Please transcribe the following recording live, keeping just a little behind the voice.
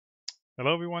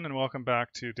Hello everyone and welcome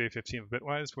back to day 15 of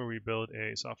Bitwise, where we build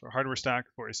a software hardware stack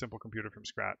for a simple computer from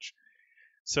scratch.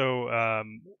 So,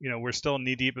 we're still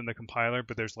knee deep in the compiler,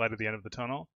 but there's light at the end of the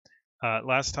tunnel.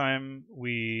 Last time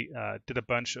we did a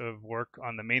bunch of work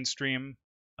on the mainstream.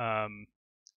 Um,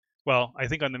 I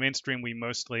think on the mainstream we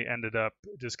mostly ended up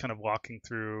just kind of walking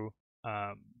through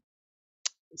um,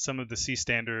 some of the C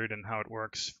standard and how it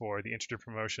works for the integer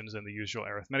promotions and the usual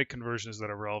arithmetic conversions that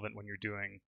are relevant when you're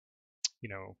doing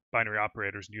binary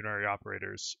operators and unary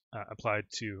operators applied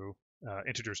to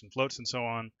integers and floats and so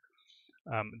on.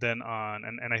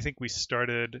 And I think we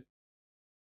started,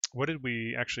 what did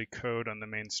we actually code on the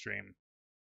mainstream?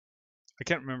 I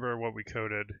can't remember what we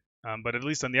coded, but at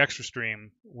least on the extra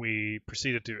stream, we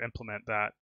proceeded to implement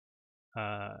that.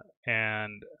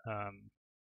 And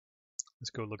let's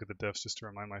go look at the diffs just to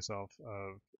remind myself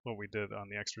of what we did on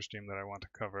the extra stream that I want to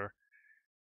cover.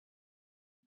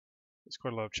 There's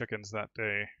quite a lot of chickens that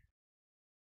day.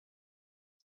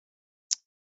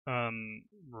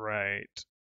 Right.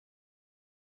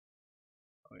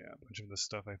 Oh yeah, a bunch of this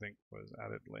stuff I think was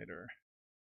added later.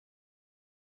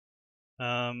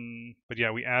 But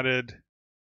yeah, we added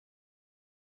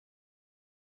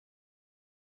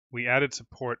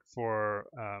support for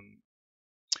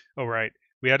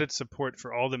we added support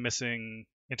for all the missing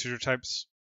integer types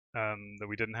that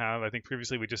we didn't have. I think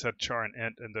previously we just had char and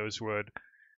int, and those would,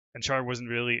 and char wasn't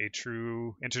really a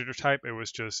true integer type. It was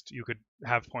just you could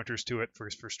have pointers to it for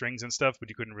strings and stuff, but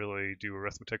you couldn't really do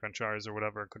arithmetic on chars or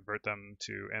whatever and convert them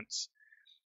to ints.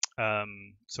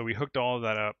 So we hooked all of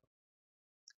that up,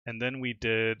 and then we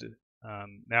did.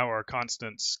 Now our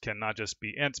constants can not just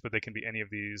be ints, but they can be any of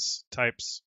these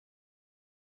types.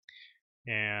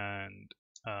 And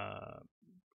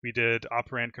we did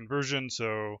operand conversion,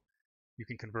 so you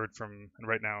can convert from. And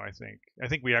right now, I think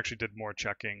we actually did more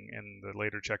checking in the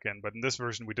later check-in, but in this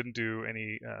version we didn't do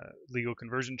any legal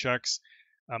conversion checks.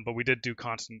 But we did do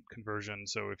constant conversion.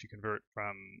 So if you convert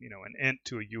from an int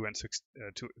to a uint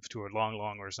to a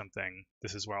long or something,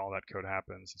 this is where all that code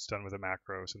happens. It's done with a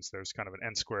macro, since there's kind of an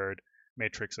n squared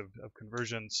matrix of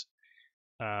conversions.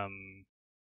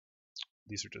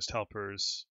 These are just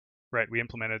helpers. Right, we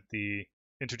implemented the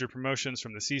integer promotions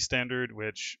from the C standard,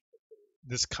 which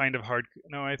this kind of hard.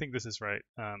 No, I think this is right.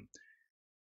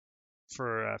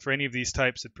 For any of these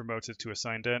types, it promotes it to a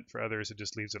signed int. For others, it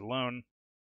just leaves it alone.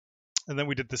 And then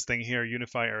we did this thing here,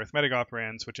 unify arithmetic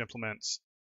operands, which implements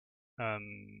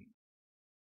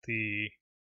the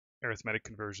arithmetic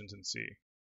conversions in C.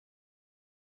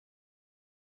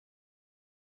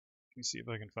 Let me see if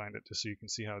I can find it just so you can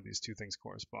see how these two things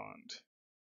correspond.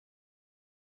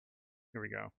 Here we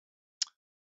go.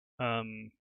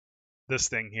 This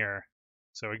thing here.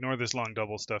 So ignore this long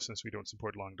double stuff since we don't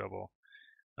support long double.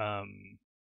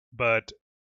 But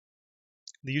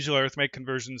the usual arithmetic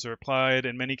conversions are applied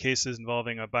in many cases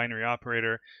involving a binary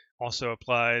operator, also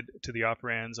applied to the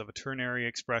operands of a ternary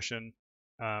expression.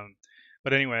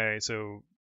 But anyway, so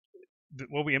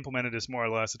what we implemented is more or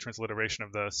less a transliteration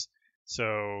of this.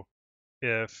 So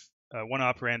if one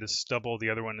operand is double, the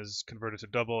other one is converted to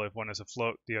double. If one is a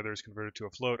float, the other is converted to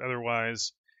a float.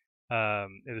 Otherwise,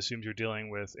 it assumes you're dealing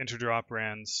with integer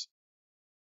operands.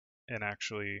 And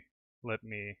actually, let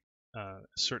me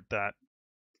assert that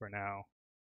for now.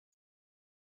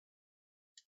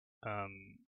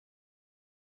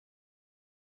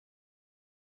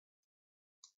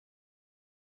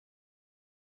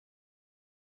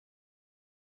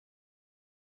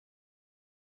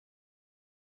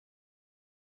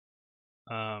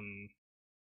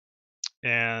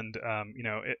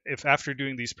 If after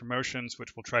doing these promotions,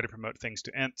 which will try to promote things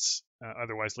to ints,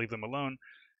 otherwise leave them alone,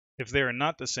 if they are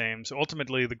not the same, so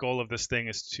ultimately the goal of this thing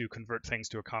is to convert things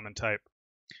to a common type.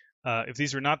 If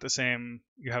these are not the same,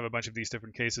 you have a bunch of these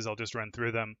different cases. I'll just run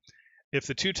through them. If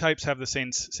the two types have the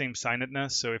same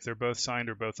signedness, so if they're both signed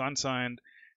or both unsigned,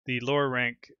 the lower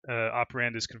rank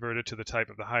operand is converted to the type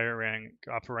of the higher rank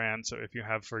operand. So if you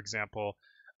have, for example,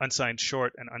 unsigned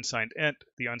short and unsigned int,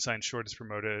 the unsigned short is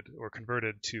promoted or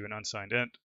converted to an unsigned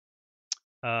int.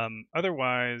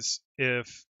 Otherwise,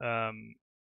 if the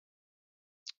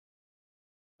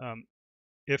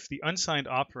unsigned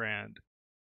operand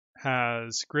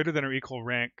has greater than or equal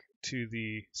rank to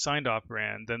the signed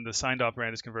operand, then the signed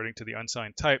operand is converting to the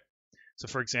unsigned type. So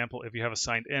for example, if you have a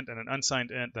signed int and an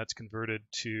unsigned int, that's converted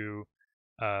to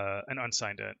an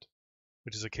unsigned int,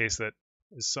 which is a case that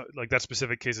is like that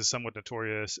specific case is somewhat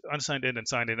notorious. Unsigned int and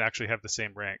signed int actually have the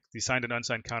same rank. The signed and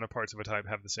unsigned counterparts of a type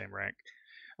have the same rank.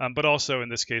 But also in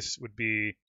this case would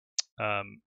be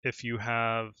if you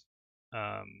have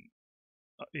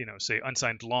say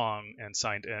unsigned long and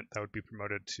signed int, that would be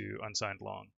promoted to unsigned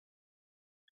long.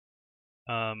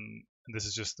 And this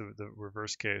is just the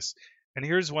reverse case. And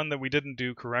here's one that we didn't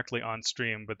do correctly on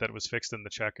stream, but that was fixed in the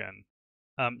check-in.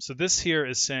 So this here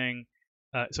is saying,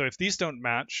 so if these don't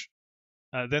match,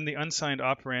 then the unsigned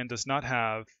operand does not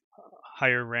have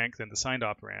higher rank than the signed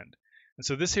operand. And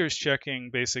so this here is checking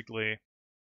basically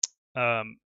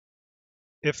um,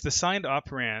 if the signed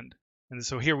operand, and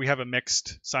so here we have a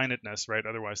mixed signedness, right?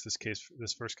 Otherwise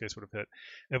this first case would have hit.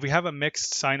 If we have a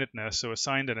mixed signedness, so a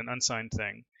signed and an unsigned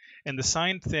thing, and the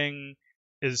signed thing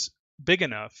is big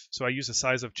enough, so I use a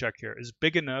size of check here, is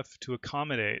big enough to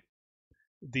accommodate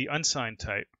the unsigned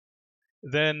type,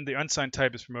 then the unsigned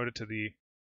type is promoted to the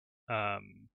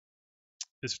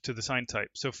signed type.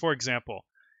 So for example,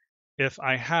 if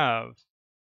I have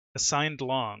a signed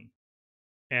long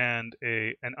and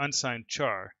an unsigned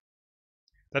char,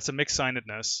 that's a mixed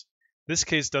signedness. This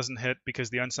case doesn't hit because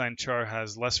the unsigned char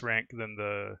has less rank than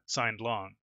the signed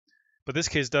long. But this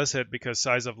case does hit because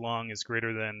size of long is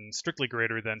strictly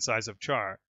greater than size of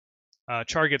char.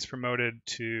 Char gets promoted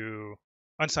to,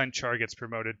 unsigned char gets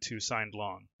promoted to signed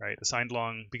long, right? A signed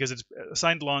long, because a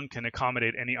signed long can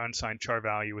accommodate any unsigned char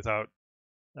value without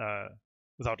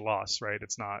loss, right?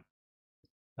 It's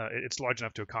large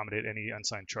enough to accommodate any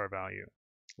unsigned char value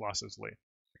losslessly.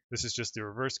 This is just the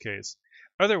reverse case.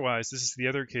 Otherwise, this is the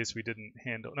other case we didn't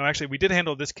handle. No, actually, we did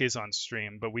handle this case on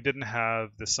stream, but we didn't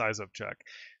have the size of check.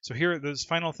 So here, this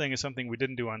final thing is something we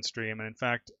didn't do on stream. And in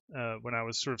fact, when I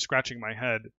was sort of scratching my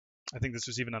head, I think this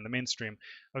was even on the mainstream,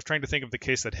 I was trying to think of the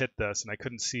case that hit this, and I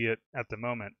couldn't see it at the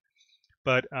moment.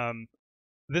 But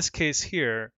this case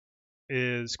here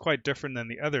is quite different than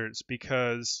the others,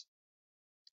 because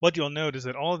what you'll note is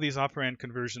that all of these operand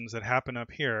conversions that happen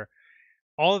up here,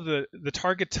 all of the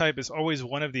target type is always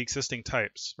one of the existing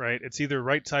types, right? It's either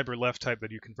right type or left type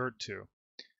that you convert to.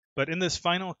 But in this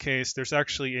final case, there's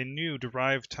actually a new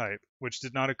derived type, which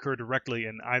did not occur directly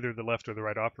in either the left or the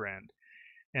right operand.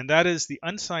 And that is the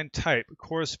unsigned type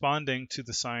corresponding to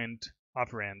the signed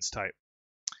operand's type.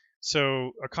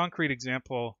 So a concrete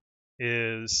example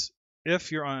is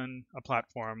if you're on a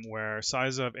platform where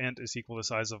size of int is equal to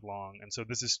size of long, and so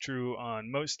this is true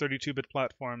on most 32-bit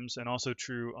platforms and also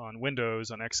true on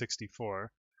Windows on x64,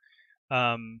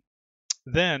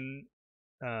 then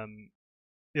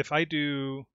if I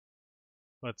do,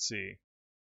 let's see,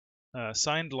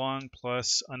 signed long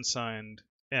plus unsigned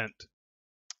int,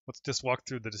 let's just walk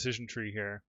through the decision tree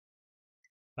here.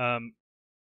 None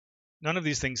of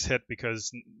these things hit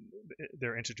because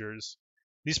they're integers.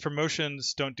 These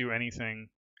promotions don't do anything.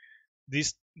 The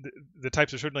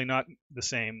types are certainly not the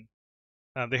same.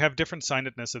 They have different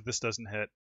signedness if this doesn't hit.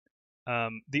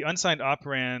 The unsigned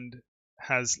operand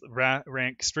has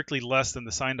rank strictly less than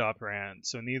the signed operand,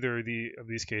 so neither of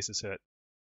these cases hit.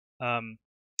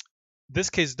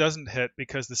 This case doesn't hit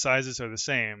because the sizes are the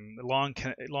same.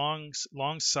 Long's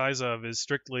size of is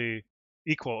strictly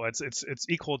equal. It's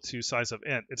equal to size of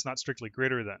int. It's not strictly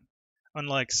greater than.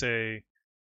 Unlike, say,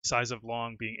 size of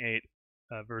long being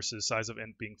 8 versus size of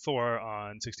int being 4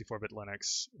 on 64-bit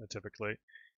Linux typically.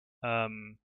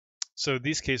 So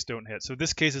these cases don't hit. So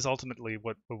this case is ultimately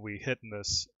what we hit in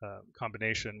this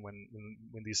combination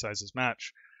when these sizes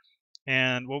match.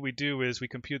 And what we do is we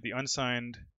compute the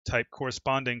unsigned type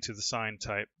corresponding to the signed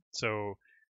type. So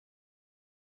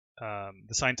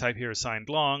the signed type here is signed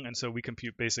long, and so we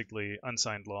compute basically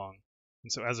unsigned long.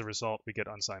 And so as a result, we get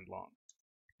unsigned long.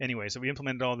 Anyway, so we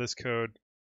implemented all this code.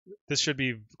 This should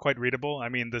be quite readable. I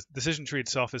mean, the decision tree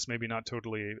itself is maybe not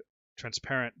totally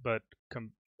transparent, but I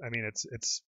mean,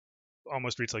 it's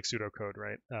almost reads like pseudocode,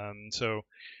 right? So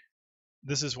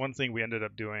this is one thing we ended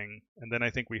up doing, and then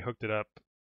I think we hooked it up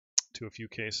to a few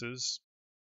cases.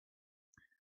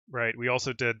 Right, we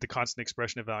also did the constant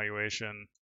expression evaluation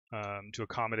to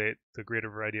accommodate the greater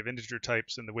variety of integer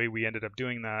types, and the way we ended up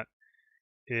doing that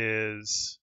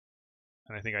is,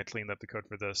 and I think I cleaned up the code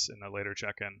for this in a later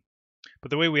check-in, but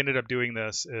the way we ended up doing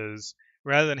this is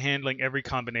rather than handling every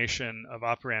combination of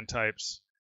operand types,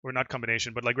 or not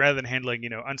combination, but like rather than handling,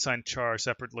 unsigned char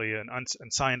separately and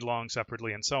signed long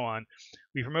separately and so on,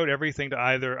 we promote everything to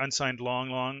either unsigned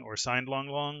long or signed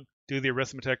long, do the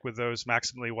arithmetic with those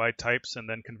maximally wide types, and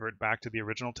then convert back to the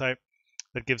original type.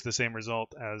 That gives the same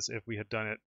result as if we had done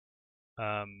it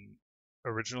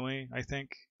originally, I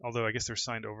think. Although I guess there's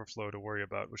signed overflow to worry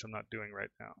about, which I'm not doing right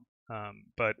now.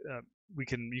 But you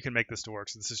can make this to work.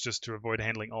 So this is just to avoid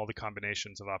handling all the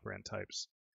combinations of operand types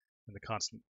in the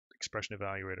constant expression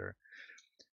evaluator.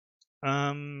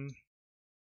 I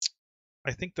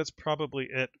think that's probably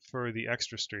it for the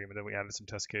extra stream, and then we added some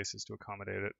test cases to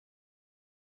accommodate it.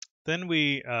 Then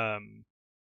we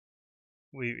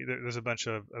there's a bunch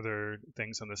of other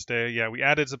things on this day. Yeah, we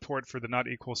added support for the not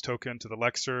equals token to the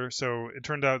Lexer. So it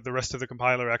turned out the rest of the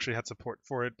compiler actually had support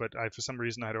for it, but for some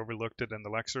reason I had overlooked it in the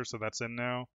Lexer, so that's in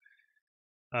now.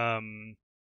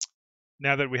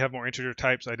 Now that we have more integer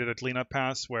types, I did a cleanup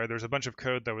pass where there's a bunch of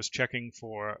code that was checking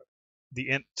for the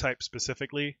int type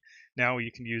specifically. Now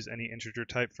you can use any integer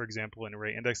type, for example, in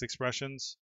array index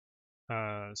expressions.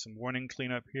 Some warning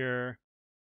cleanup here.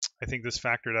 I think this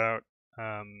factored out.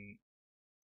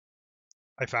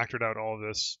 I factored out all of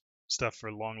this stuff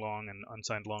for long and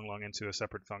unsigned long into a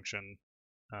separate function.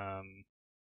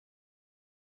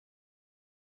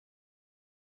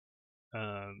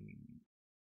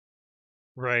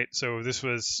 Right, so this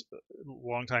was a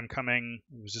long time coming.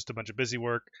 It was just a bunch of busy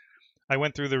work. I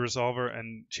went through the resolver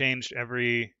and changed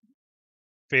every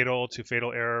fatal to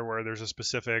fatal error where there's a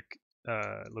specific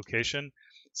location.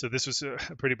 So this was a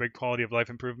pretty big quality of life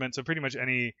improvement. So pretty much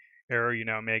any error you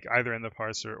now make, either in the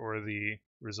parser or the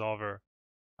resolver,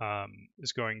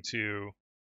 is going to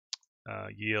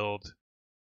yield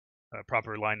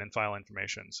proper line and file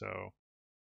information. So,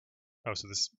 so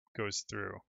this goes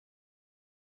through.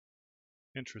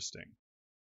 Interesting.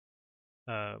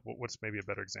 What's maybe a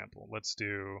better example? Let's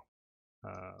do,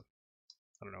 I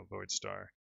don't know, void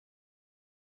star.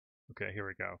 Okay, here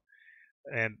we go.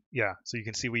 And yeah, so you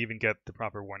can see we even get the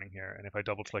proper warning here. And if I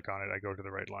double click on it, I go to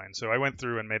the right line. So I went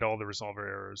through and made all the resolver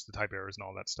errors, the type errors and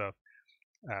all that stuff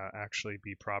actually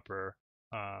be proper,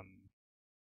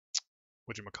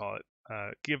 whatchamacallit,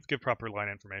 give proper line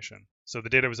information. So the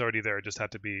data was already there, it just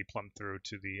had to be plumbed through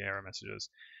to the error messages.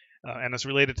 And as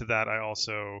related to that, I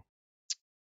also,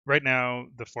 right now,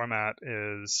 the format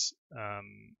is, let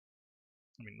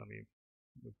me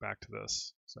move back to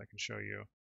this so I can show you.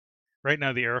 Right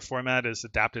now, the error format is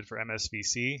adapted for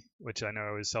MSVC, which I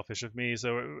know is selfish of me.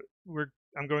 So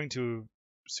I'm going to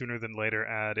sooner than later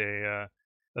add a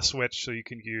switch so you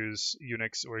can use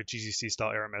Unix or GCC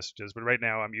style error messages. But right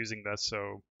now, I'm using this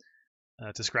so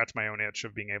to scratch my own itch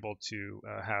of being able to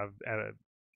have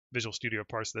Visual Studio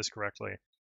parse this correctly.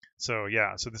 So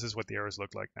yeah, so this is what the errors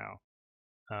look like now.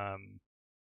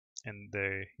 And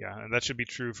that should be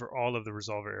true for all of the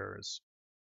resolver errors.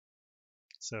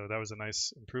 So that was a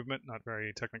nice improvement, not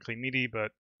very technically meaty,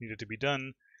 but needed to be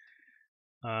done.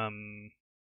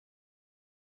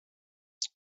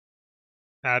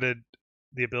 Added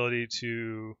the ability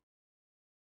to,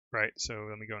 right, so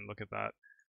let me go and look at that.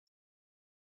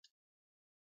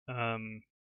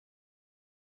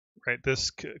 Right, this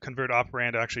convert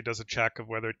operand actually does a check of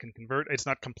whether it can convert. It's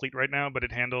not complete right now, but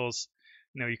it handles,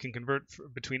 you can convert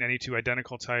between any two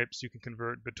identical types. You can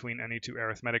convert between any two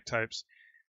arithmetic types.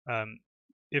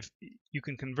 If you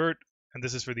can convert, and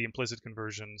this is for the implicit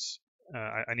conversions,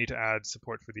 I need to add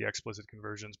support for the explicit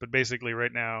conversions. But basically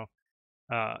right now,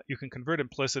 you can convert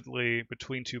implicitly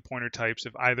between two pointer types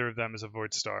if either of them is a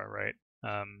void star, right?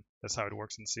 That's how it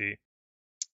works in C.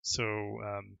 So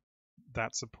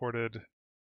that's supported.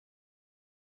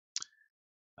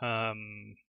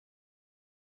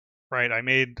 Right, I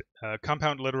made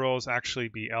compound literals actually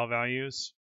be L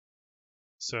values.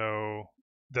 So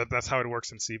that's how it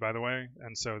works in C, by the way.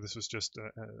 And so this was just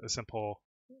a simple,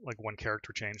 like one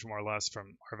character change, more or less,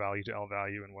 from R value to L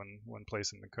value in one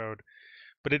place in the code.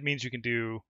 But it means you can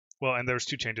do, well, and there's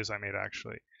two changes I made,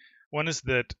 actually. One is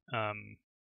that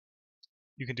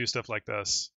you can do stuff like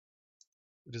this,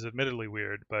 which is admittedly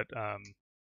weird, but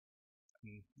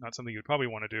not something you'd probably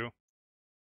want to do.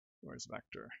 Where's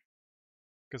vector?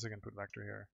 Guess I can put vector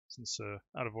here, since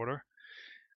out of order.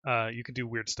 You can do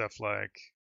weird stuff like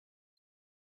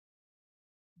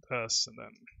this, and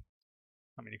then,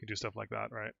 you can do stuff like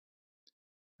that, right?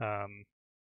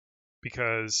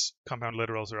 Because compound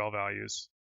literals are all values.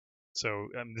 So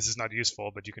this is not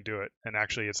useful, but you can do it. And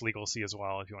actually, it's legal C as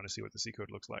well if you want to see what the C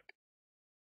code looks like.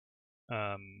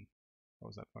 What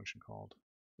was that function called?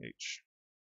 H.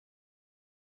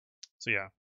 So yeah,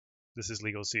 this is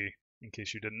legal C, in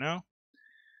case you didn't know.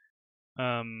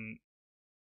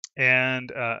 And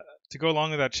to go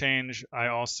along with that change, I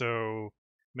also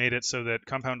made it so that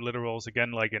compound literals,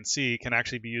 again, like in C, can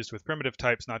actually be used with primitive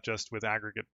types, not just with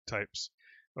aggregate types.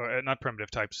 Or not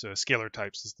primitive types, scalar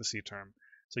types is the C term.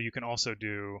 So you can also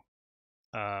do,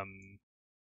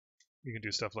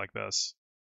 stuff like this.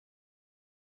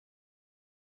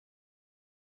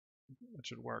 That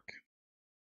should work.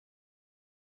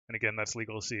 And again, that's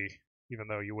legal C, even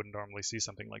though you wouldn't normally see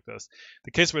something like this.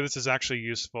 The case where this is actually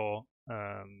useful,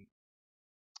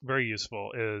 very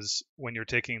useful, is when you're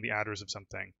taking the adders of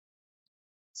something.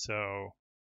 So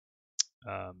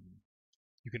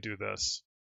you can do this,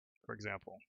 for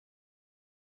example.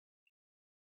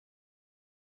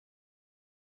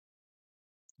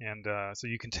 And so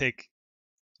you can take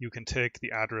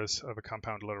the address of a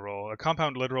compound literal. A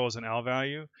compound literal is an L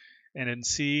value, and in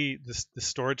C, the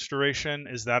storage duration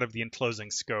is that of the enclosing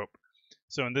scope.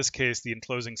 So in this case, the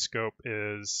enclosing scope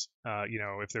is,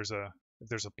 if there's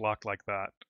a block like that.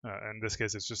 In this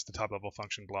case, it's just the top level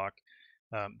function block.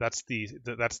 That's the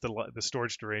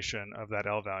storage duration of that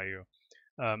L value.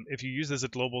 If you use this as a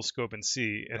global scope in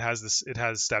C, it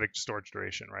has static storage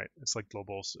duration, right? It's like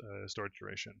global storage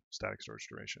duration, static storage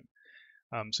duration.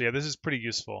 So yeah, this is pretty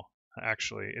useful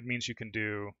actually. It means you can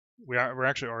do. We're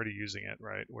actually already using it,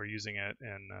 right? We're using it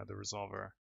in the resolver.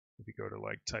 If you go to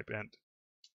like type int,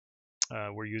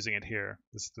 we're using it here.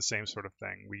 This is the same sort of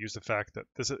thing. We use the fact that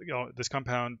this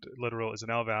compound literal is an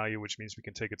L value, which means we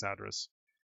can take its address.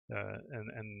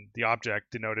 And the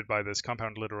object denoted by this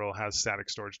compound literal has static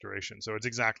storage duration. So it's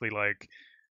exactly like,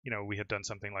 we had done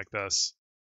something like this,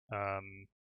 and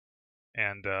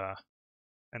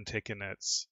taken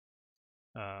its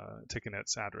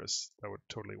address. That would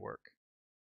totally work.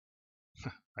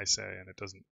 I say, and it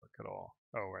doesn't work at all.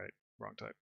 Oh, right, wrong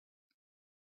type.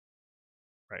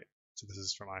 Right. So this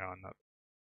is from Ion. Not.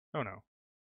 Oh no.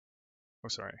 Oh,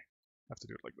 sorry. I have to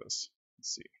do it like this.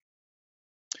 Let's see.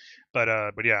 But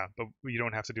you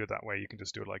don't have to do it that way. You can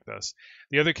just do it like this.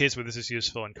 The other case where this is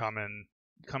useful in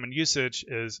common usage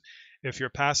is if you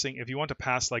want to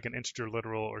pass like an integer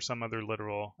literal or some other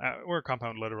literal, or a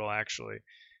compound literal actually,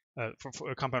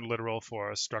 for a compound literal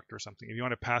for a struct or something. If you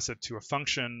want to pass it to a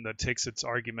function that takes its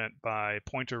argument by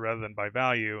pointer rather than by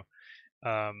value,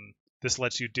 this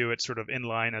lets you do it sort of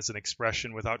inline as an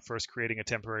expression without first creating a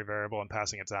temporary variable and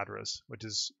passing its address, which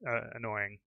is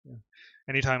annoying. Yeah.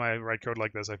 Anytime I write code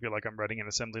like this, I feel like I'm writing an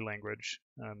assembly language.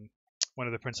 One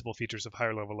of the principal features of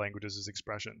higher level languages is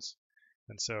expressions.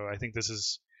 And so I think this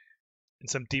is, in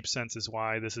some deep sense, is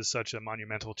why this is such a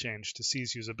monumental change to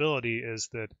C's usability, is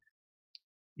that,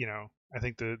 I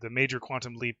think the major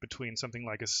quantum leap between something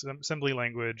like assembly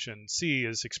language and C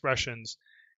is expressions,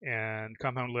 and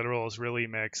compound literals really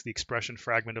makes the expression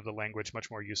fragment of the language much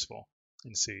more useful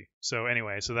in C. So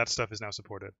anyway, so that stuff is now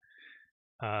supported.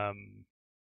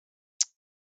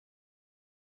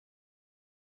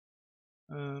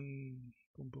 Boom,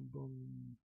 boom,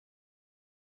 boom.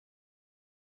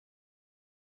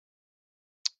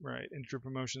 Right, integer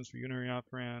promotions for unary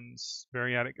operands,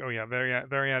 variadic. Oh yeah,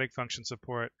 variadic function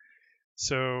support.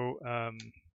 So let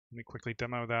me quickly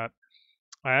demo that.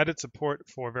 I added support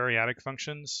for variadic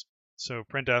functions. So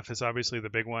printf is obviously the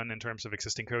big one in terms of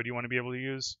existing code you want to be able to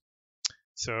use.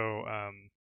 So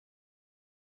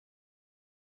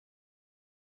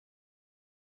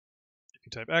if you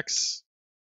type x,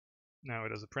 now it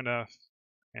does a printf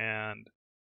and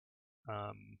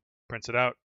prints it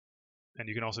out. And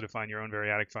you can also define your own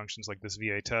variadic functions like this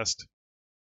va test,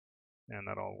 and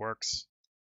that all works.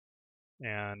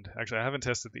 And actually, I haven't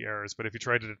tested the errors, but if you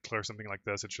try to declare something like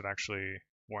this, it should actually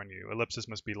warn you. Ellipsis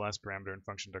must be less parameter in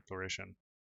function declaration. And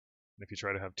if you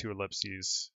try to have two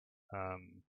ellipses,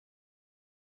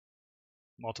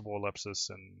 multiple ellipsis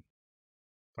and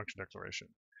function declaration.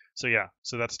 So yeah,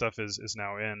 so that stuff is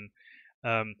now in.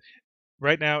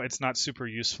 Right now, it's not super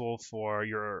useful for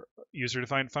your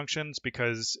user-defined functions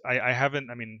because I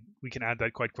haven't, we can add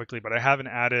that quite quickly, but I haven't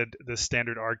added the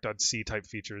standard arg.c type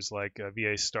features like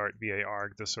va start, va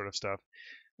arg, this sort of stuff.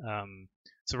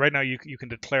 So right now you can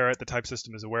declare it, the type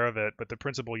system is aware of it, but the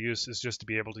principal use is just to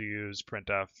be able to use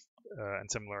printf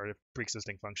and similar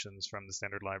pre-existing functions from the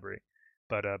standard library.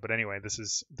 But anyway, this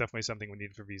is definitely something we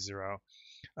need for v0.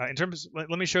 In terms, let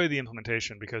me show you the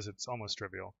implementation because it's almost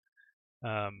trivial.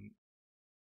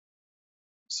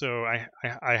 So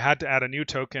I had to add a new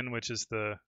token, which is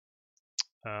the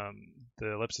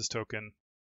ellipsis token.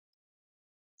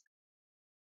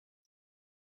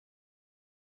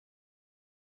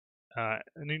 A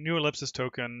new ellipsis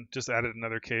token, just added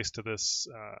another case to this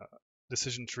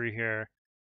decision tree here.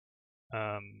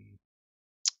 And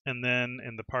then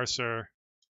in the parser,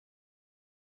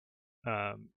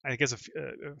 I guess a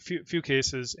few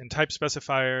cases in type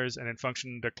specifiers and in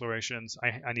function declarations,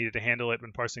 I needed to handle it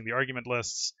when parsing the argument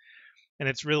lists. And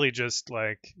it's really just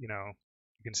like, you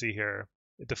can see here,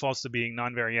 it defaults to being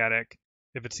non-variadic.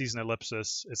 If it sees an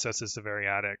ellipsis, it sets this to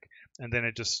variadic. And then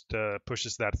it just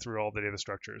pushes that through all the data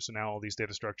structures. So now all these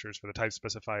data structures for the type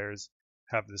specifiers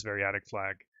have this variadic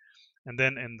flag. And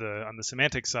then on the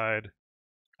semantic side,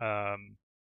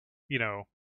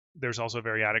 there's also a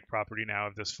variadic property now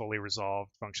of this fully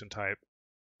resolved function type.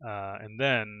 And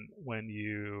then when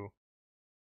you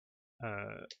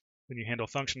handle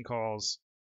function calls,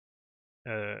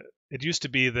 it used to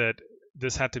be that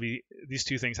these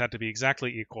two things had to be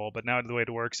exactly equal, but now the way it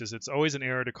works is it's always an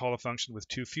error to call a function with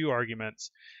too few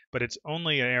arguments, but it's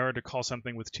only an error to call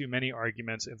something with too many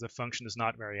arguments if the function is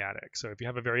not variadic. So if you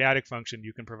have a variadic function,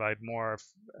 you can provide more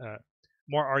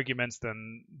arguments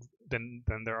than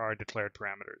there are declared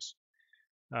parameters.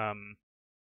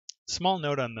 Small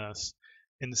note on this.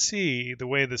 In C, the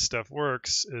way this stuff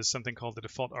works is something called the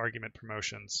default argument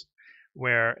promotions,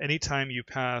 where anytime you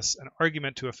pass an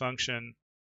argument to a function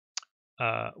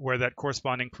where that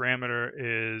corresponding parameter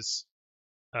is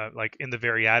like in the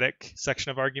variadic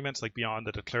section of arguments, like beyond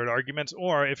the declared arguments,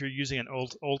 or if you're using an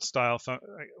old style,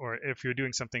 or if you're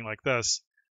doing something like this,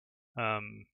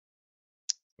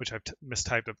 which I've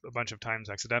mistyped a bunch of times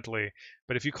accidentally.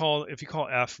 But if you call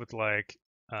f with like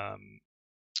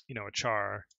you know, a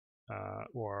char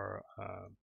or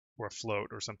a float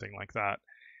or something like that,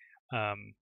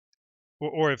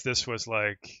 or if this was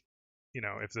like, you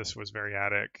know, if this was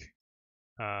variadic,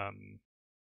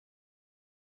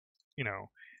 you know,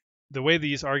 the way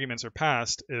these arguments are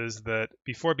passed is that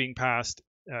before being passed,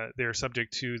 they're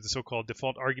subject to the so-called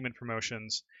default argument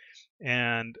promotions,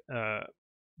 and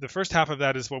the first half of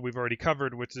that is what we've already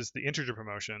covered, which is the integer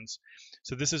promotions.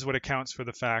 So this is what accounts for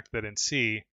the fact that in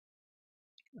C,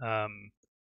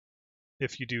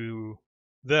 if you do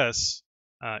this,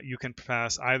 you can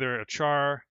pass either a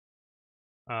char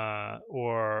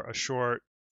or a short.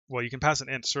 Well, you can pass an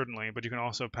int certainly, but you can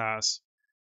also pass,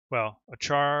 well, a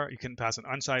char. You can pass an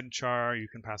unsigned char. You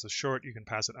can pass a short. You can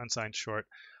pass an unsigned short.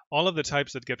 All of the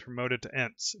types that get promoted to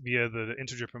ints via the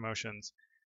integer promotions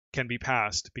can be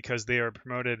passed because they are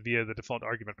promoted via the default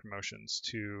argument promotions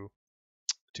to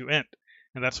int,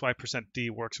 and that's why %d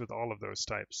works with all of those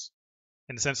types.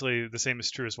 And essentially, the same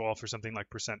is true as well for something like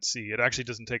 %c. It actually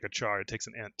doesn't take a char; it takes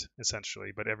an int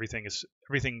essentially, but everything's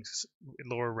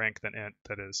lower rank than int.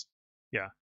 That is, yeah,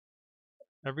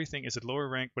 everything is at lower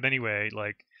rank. But anyway,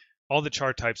 like all the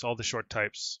char types, all the short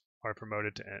types are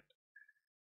promoted to int.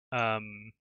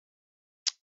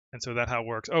 And so that's how it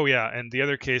works. Oh yeah, and the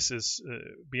other case is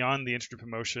beyond the integer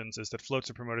promotions is that floats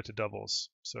are promoted to doubles.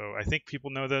 So I think people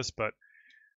know this, but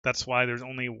that's why there's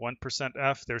only 1%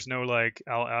 f. There's no like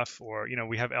LF, or, you know,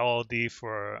 we have LLD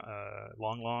for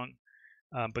long,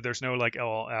 but there's no like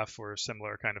LLF or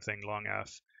similar kind of thing, long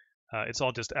f. It's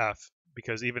all just f,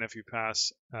 because even if you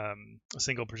pass a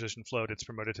single precision float, it's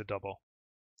promoted to double.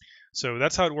 So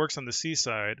that's how it works on the C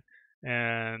side.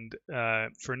 And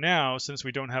for now, since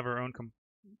we don't have our own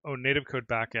native code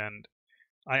backend,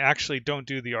 I actually don't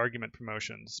do the argument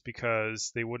promotions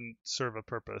because they wouldn't serve a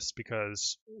purpose,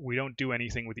 because we don't do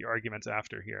anything with the arguments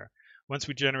after here. Once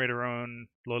we generate our own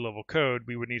low-level code,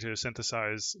 we would need to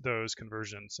synthesize those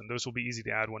conversions, and those will be easy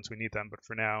to add once we need them. But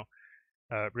for now,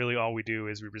 really all we do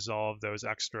is we resolve those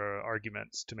extra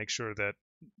arguments to make sure that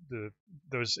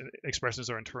those expressions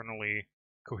are internally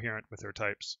coherent with their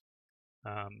types.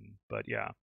 But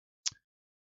yeah.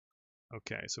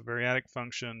 Okay, so variadic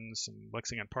functions, some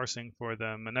lexing and parsing for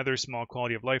them. Another small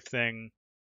quality of life thing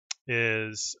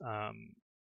is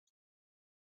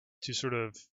to sort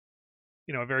of,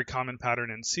 you know, a very common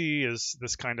pattern in C is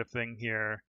this kind of thing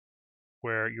here,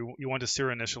 where you want to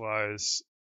zero initialize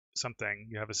something.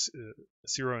 You have a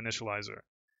zero initializer.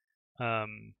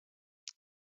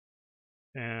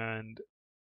 And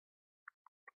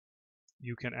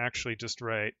you can actually just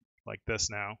write like this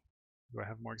now. Do I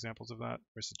have more examples of that,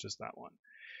 or is it just that one?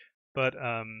 But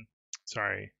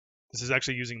sorry, this is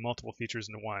actually using multiple features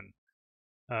into one.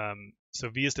 So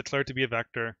V is declared to be a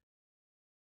vector.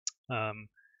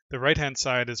 The right-hand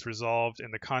side is resolved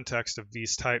in the context of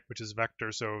V's type, which is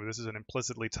vector. So this is an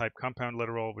implicitly typed compound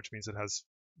literal, which means it has,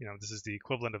 you know, this is the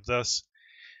equivalent of this.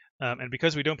 And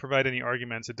because we don't provide any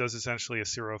arguments, it does essentially a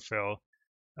zero fill,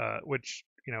 which,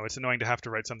 you know, it's annoying to have to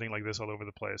write something like this all over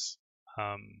the place.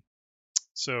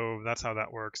 So that's how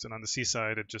that works. And on the C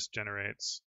side, it just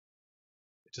generates,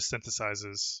 it just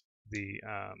synthesizes the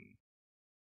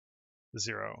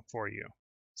zero for you.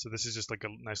 So this is just like a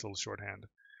nice little shorthand.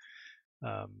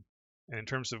 And in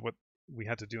terms of what we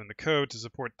had to do in the code to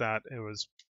support that, it was,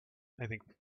 I think,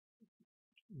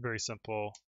 very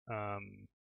simple.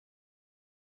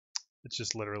 It's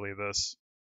just literally this.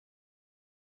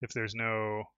 If there's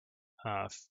no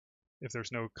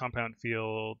compound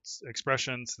fields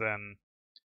expressions, then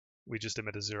we just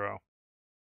emit a zero.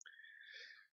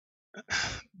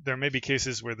 There may be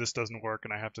cases where this doesn't work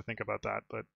and I have to think about that,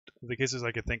 but the cases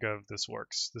I could think of, this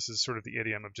works. This is sort of the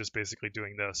idiom of just basically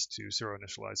doing this to zero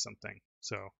initialize something.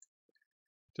 So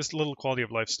just a little quality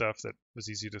of life stuff that was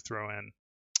easy to throw in.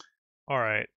 All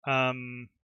right.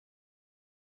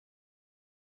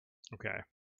 Okay.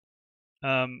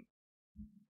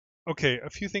 Okay, a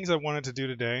few things I wanted to do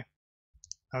today.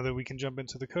 Now that we can jump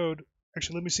into the code,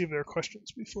 actually, let me see if there are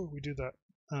questions before we do that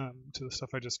to the stuff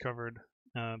I just covered.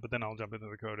 But then I'll jump into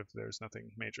the code if there's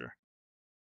nothing major.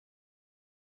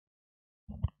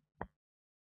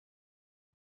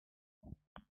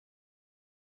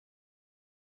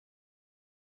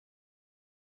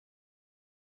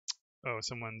 Oh,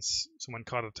 someone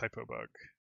caught a typo bug.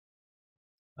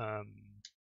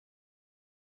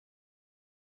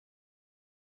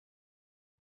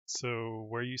 So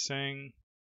were you saying?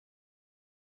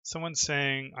 Someone's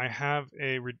saying I have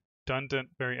a redundant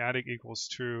variadic equals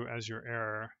true as your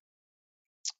error.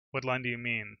 What line do you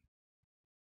mean?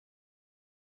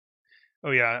 Oh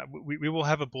yeah, we will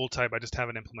have a bool type. I just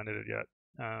haven't implemented it yet.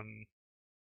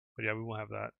 But yeah, we will have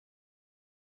that.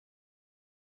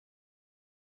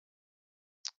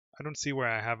 I don't see where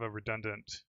I have a redundant.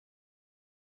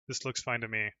 This looks fine to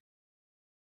me.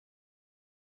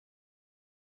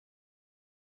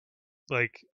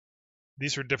 Like,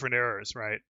 these are different errors,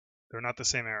 right? They're not the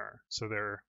same error, so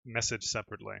they're messaged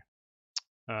separately.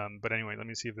 But anyway, let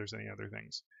me see if there's any other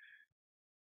things.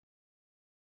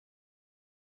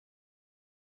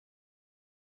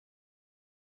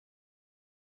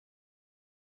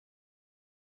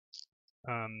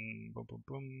 Boom, boom,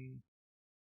 boom.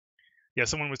 Yeah,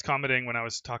 someone was commenting when I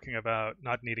was talking about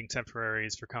not needing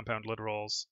temporaries for compound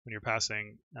literals when you're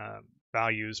passing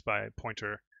values by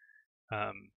pointer.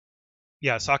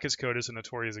 Yeah, sockets code is a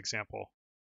notorious example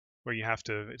where you have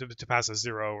to pass a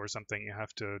 0 or something, you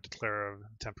have to declare a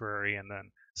temporary and then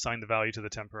assign the value to the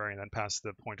temporary and then pass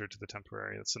the pointer to the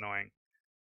temporary. That's annoying.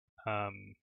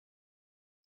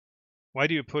 Why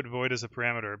do you put void as a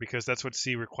parameter? Because that's what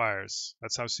C requires.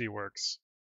 That's how C works.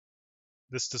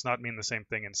 This does not mean the same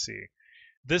thing in C.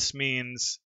 This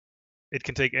means it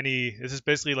can take any, this is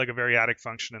basically like a variadic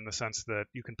function in the sense that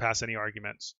you can pass any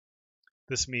arguments.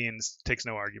 This means it takes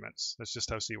no arguments. That's just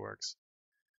how C works.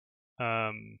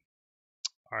 All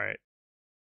right.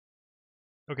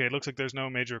 Okay, it looks like there's no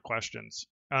major questions.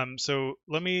 So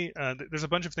let me, there's a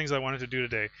bunch of things I wanted to do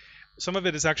today. Some of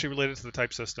it is actually related to the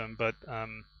type system, but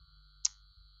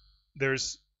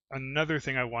there's another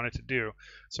thing I wanted to do.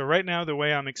 So right now, the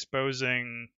way I'm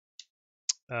exposing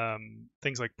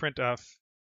things like printf,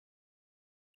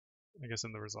 I guess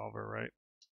in the resolver,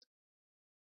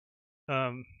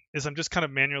 right, is I'm just kind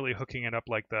of manually hooking it up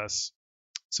like this.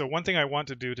 So one thing I want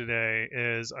to do today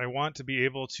is I want to be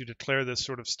able to declare this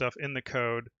sort of stuff in the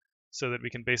code so that we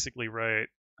can basically write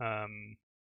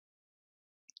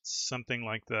something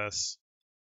like this.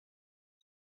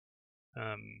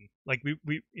 Like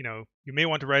we you may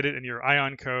want to write it in your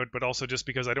ion code, but also just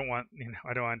because I don't want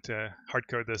to hard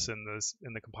code this in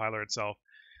the compiler itself.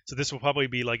 So this will probably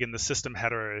be like in the system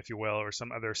header, if you will, or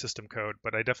some other system code,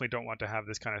 but I definitely don't want to have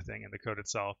this kind of thing in the code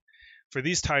itself. For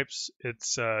these types,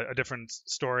 it's a different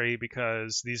story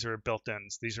because these are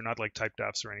built-ins. These are not like type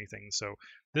defs or anything. So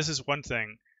this is one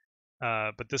thing,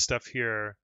 but this stuff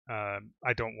here,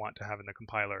 I don't want to have in the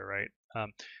compiler, right?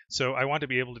 So I want to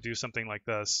be able to do something like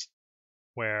this,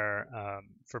 where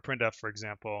for printf, for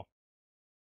example,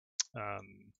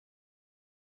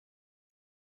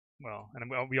 well, and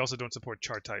we also don't support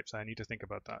char types. I need to think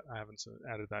about that. I haven't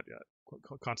added that yet,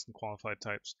 constant qualified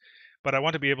types. But I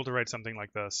want to be able to write something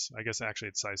like this. I guess actually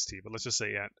it's size t, but let's just say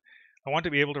int. I want to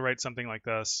be able to write something like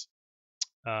this,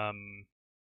 and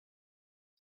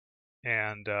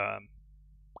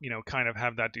kind of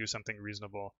have that do something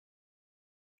reasonable.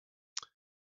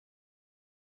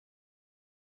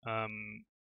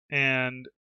 And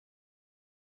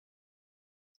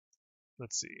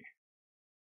let's see.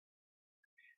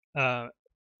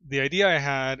 The idea I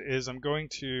had is we're going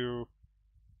to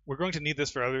need this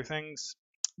for other things,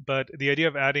 but the idea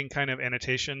of adding kind of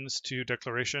annotations to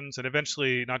declarations, and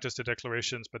eventually not just to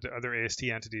declarations, but to other AST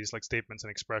entities like statements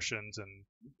and expressions and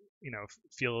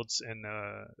fields in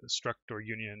struct or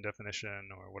union definition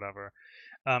or whatever.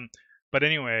 But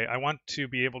anyway, I want to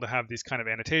be able to have these kind of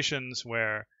annotations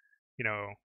where,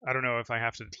 I don't know if I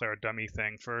have to declare a dummy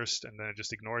thing first and then it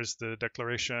just ignores the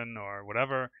declaration or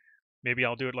whatever. Maybe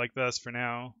I'll do it like this for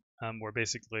now, where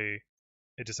basically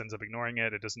it just ends up ignoring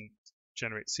it. It doesn't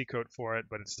generate C code for it,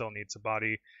 but it still needs a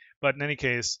body. But in any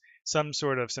case, some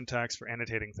sort of syntax for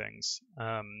annotating things,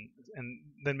 and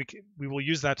then we will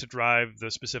use that to drive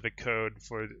the specific code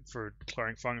for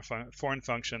declaring foreign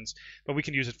functions. But we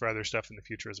can use it for other stuff in the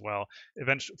future as well.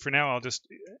 Eventually, for now, I'll just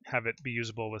have it be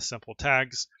usable with simple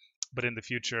tags. But in the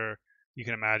future, you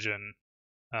can imagine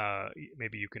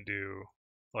maybe you can do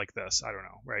like this. I don't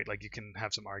know, right? Like you can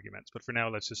have some arguments, but for now,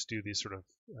 let's just do these sort of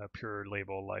pure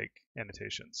label like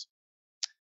annotations.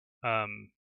 All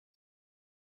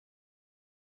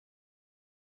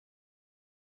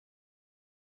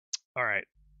right.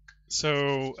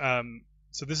 So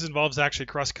this involves actually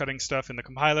cross-cutting stuff in the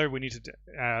compiler. We need to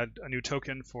add a new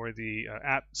token for the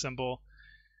at symbol,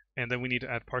 and then we need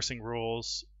to add parsing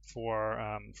rules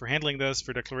for handling this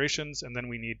for declarations, and then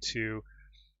we need to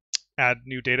add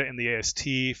new data in the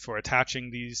AST for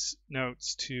attaching these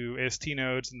notes to AST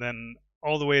nodes, and then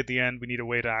all the way at the end, we need a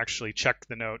way to actually check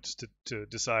the notes to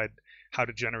decide how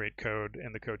to generate code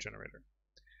in the code generator.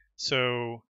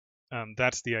 So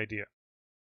that's the idea.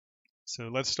 So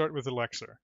let's start with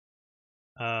Elixir.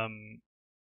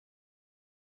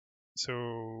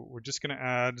 So we're just going to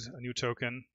add a new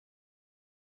token.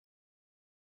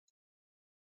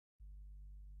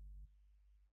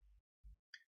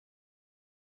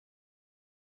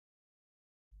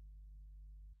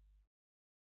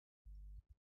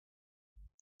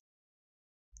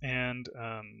 And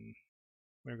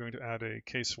we're going to add a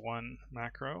case 1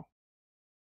 macro.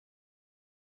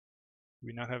 Do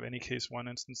we not have any case 1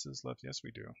 instances left? Yes, we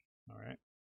do. All right.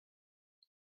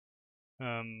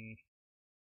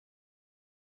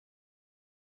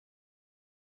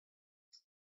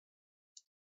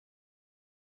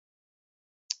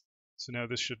 So now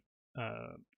this should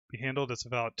be handled as a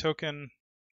valid token.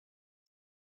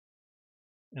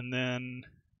 And then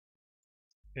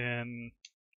in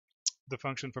the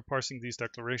function for parsing these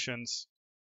declarations,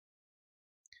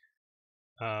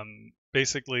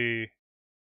 basically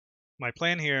my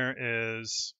plan here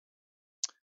is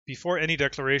before any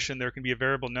declaration, there can be a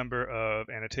variable number of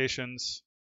annotations.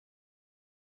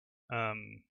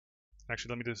 Actually,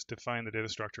 let me just define the data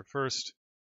structure first.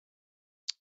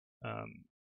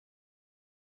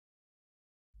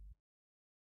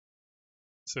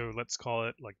 So let's call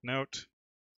it like note.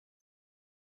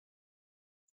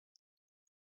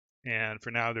 And for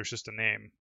now, there's just a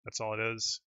name. That's all it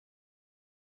is.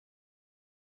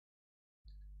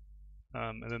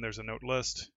 And then there's a note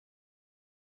list,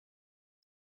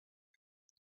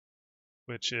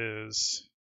 which is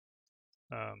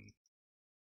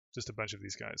just a bunch of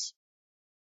these guys.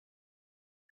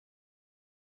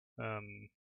 And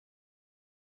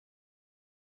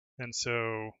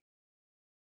so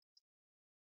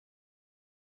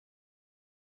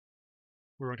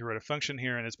we're going to write a function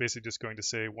here, and it's basically just going to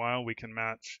say while we can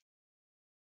match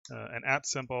an at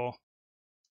symbol.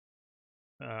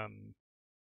 I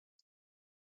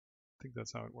think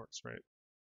that's how it works, right?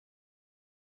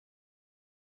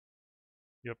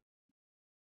 Yep.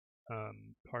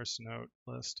 Parse note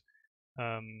list.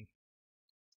 We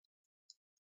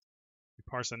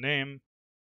parse a name.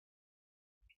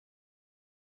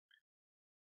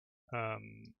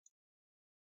 And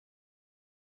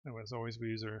as always, we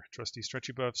use our trusty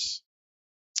stretchy buffs.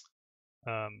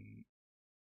 Yeah,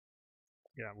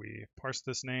 we parse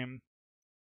this name.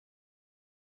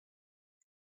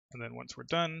 And then once we're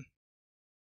done,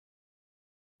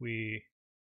 we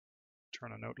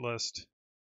turn a note list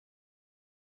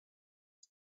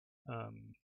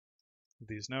with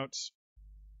these notes.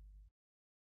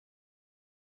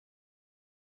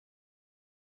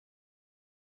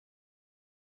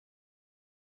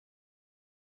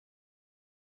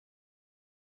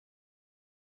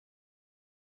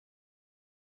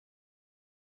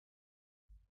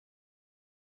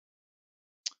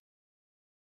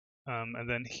 And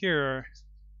then here,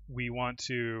 we want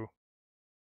to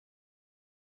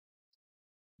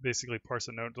basically parse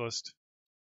a note list.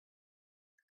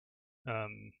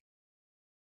 And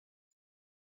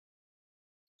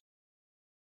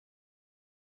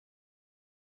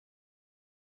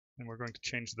we're going to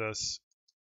change this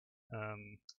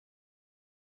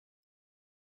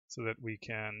so that we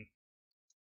can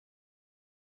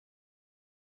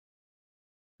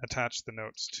attach the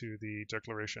notes to the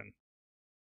declaration.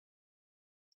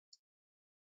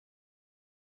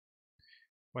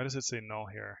 Why does it say null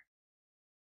here?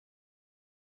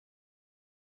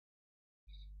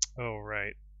 Oh,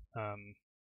 right.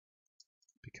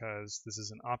 Because this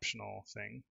is an optional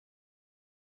thing.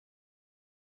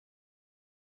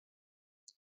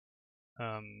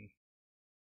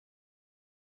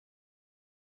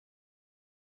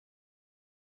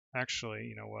 Actually,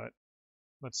 you know what?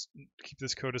 Let's keep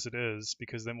this code as it is,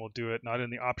 because then we'll do it not in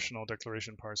the optional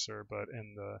declaration parser, but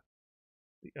in the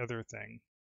other thing.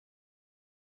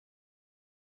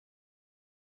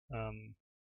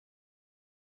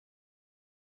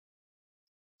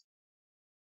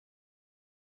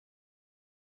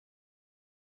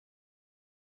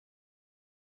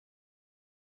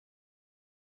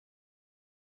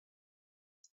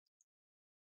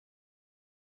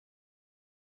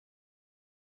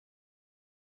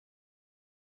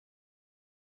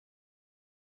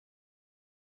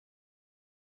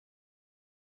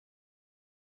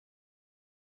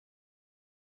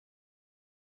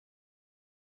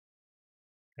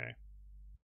 Okay.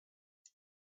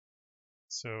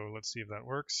 So let's see if that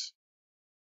works.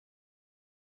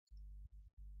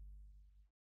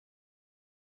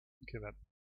 Okay, that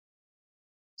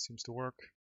seems to work.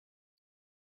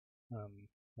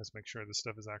 Let's make sure this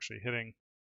stuff is actually hitting.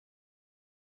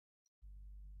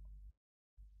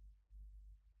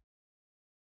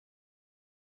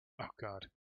 Oh God.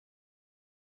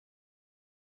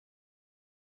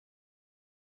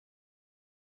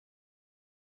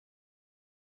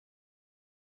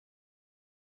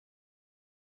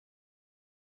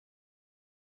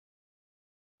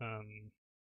 Um,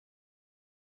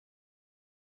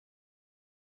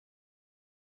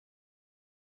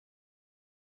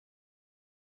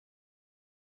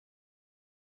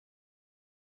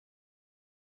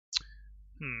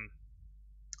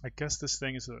 I guess this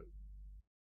thing is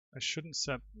I shouldn't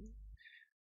set.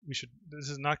 We should. This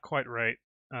is not quite right.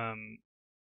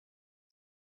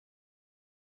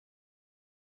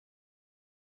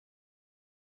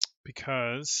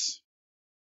 Because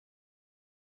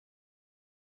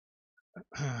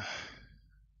I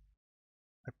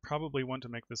probably want to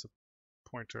make this a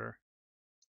pointer.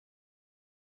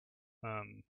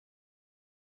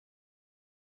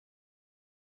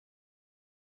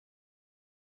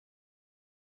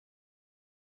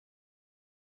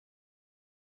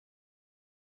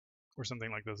 Or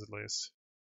something like this at least.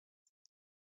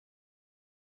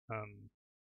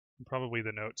 Probably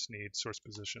the notes need source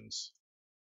positions.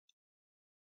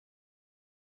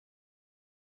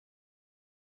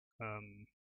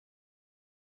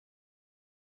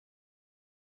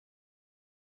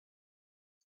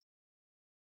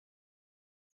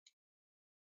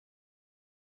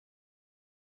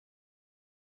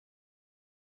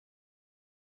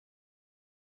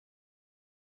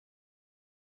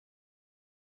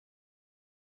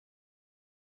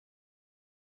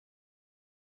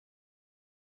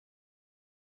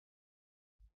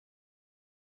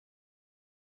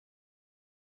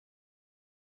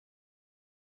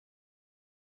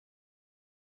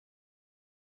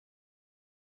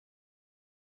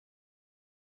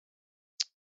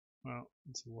 Well,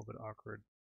 it's a little bit awkward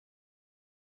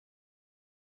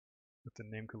with the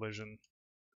name collision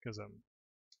because I'm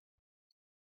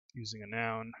using a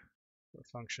noun for a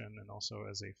function and also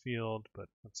as a field, but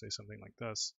let's say something like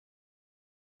this.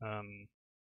 Let's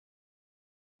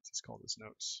just call this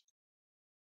notes.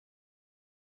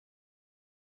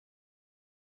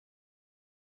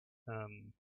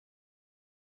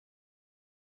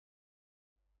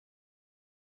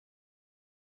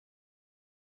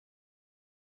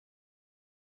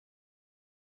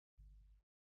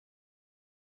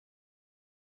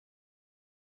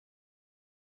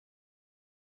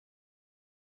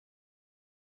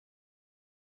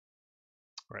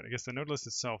 Right, I guess the node list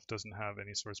itself doesn't have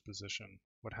any source position.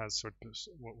 What does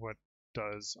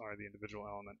are the individual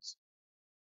elements.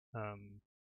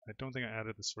 I don't think I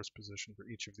added the source position for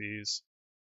each of these.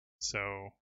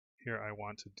 So here I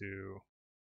want to do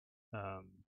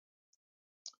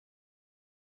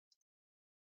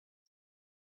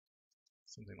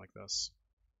something like this.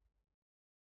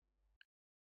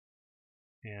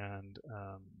 And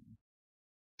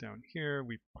down here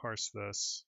we parse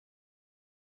this.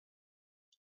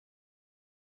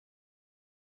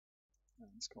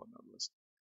 Let's call it node list.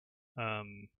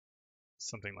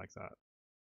 Something like that.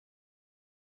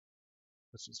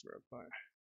 Let's just verify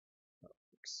that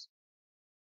works.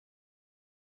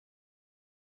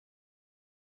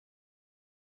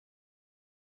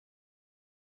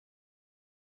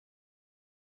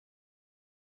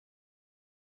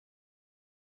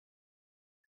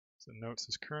 So notes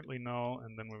is currently null,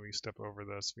 and then when we step over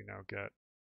this, we now get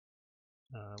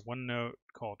one note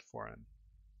called foreign.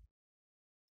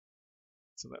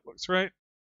 So that looks right.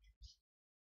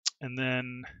 And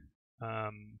then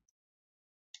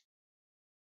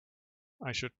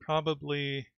I should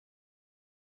probably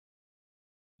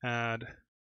add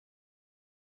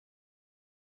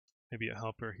maybe a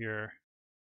helper here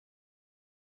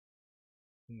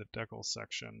in the decal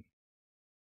section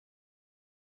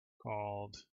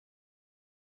called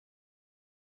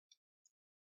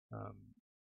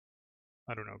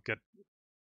I don't know, get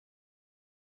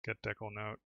decal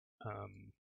note.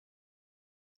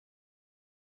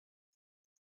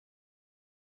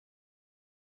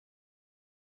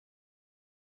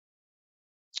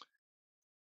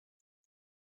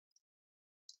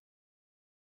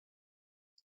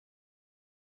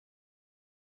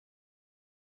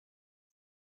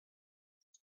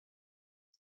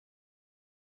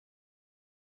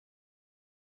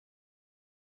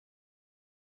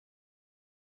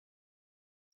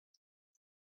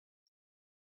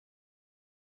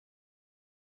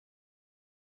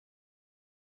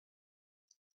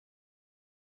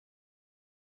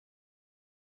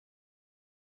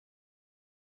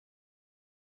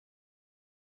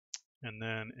 And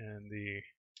then in the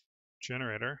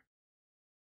generator,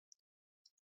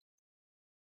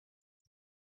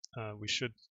 we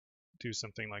should do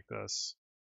something like this.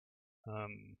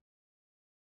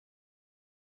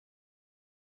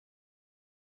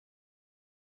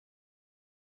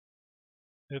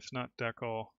 If not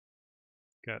decal,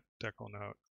 get decal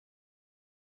note.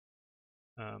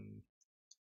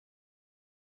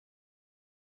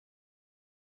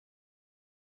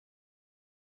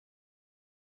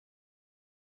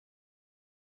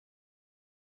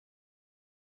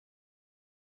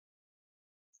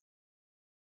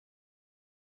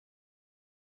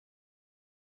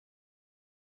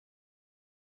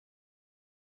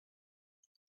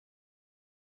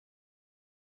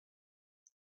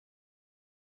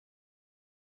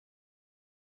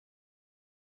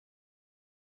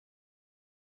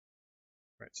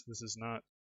 Right, so this is not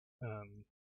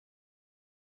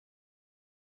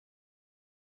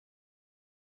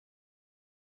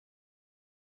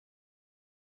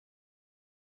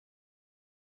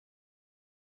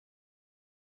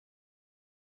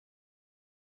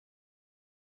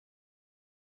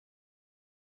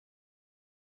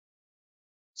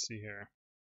see here.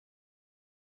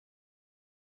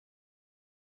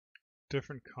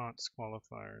 Different const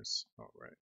qualifiers. Oh,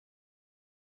 right.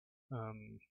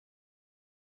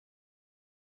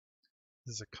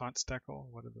 This is a const decal?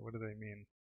 What do they mean?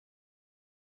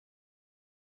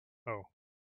 Oh.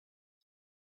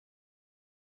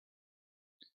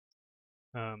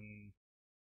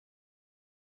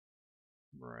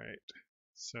 Right.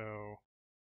 So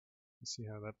let's see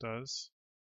how that does.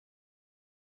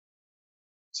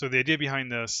 So the idea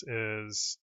behind this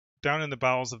is down in the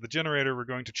bowels of the generator, we're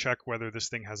going to check whether this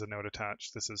thing has a node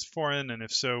attached. This is foreign, and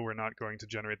if so, we're not going to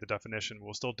generate the definition.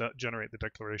 We'll still generate the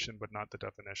declaration, but not the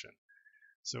definition.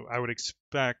 So I would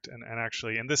expect, and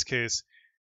actually in this case,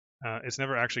 it's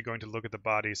never actually going to look at the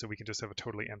body, so we can just have a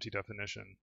totally empty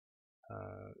definition,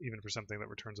 even for something that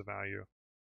returns a value.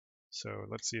 So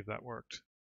let's see if that worked.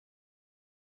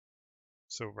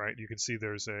 So right, you can see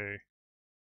there's a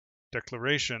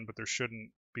declaration, but there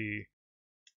shouldn't be,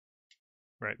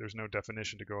 right, there's no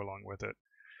definition to go along with it.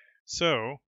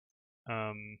 So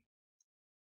we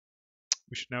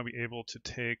should now be able to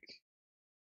take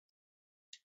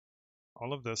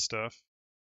all of this stuff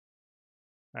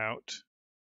out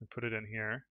and put it in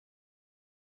here.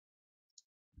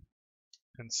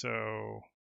 And so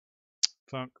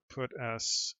func put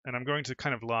s, and I'm going to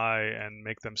kind of lie and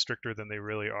make them stricter than they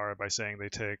really are by saying they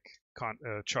take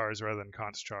chars rather than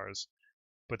const chars,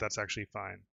 but that's actually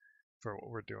fine for what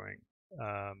we're doing.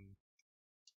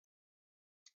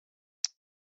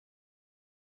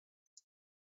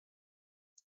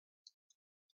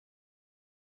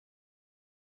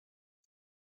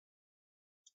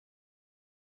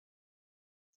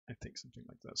 I think something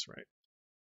like this, right?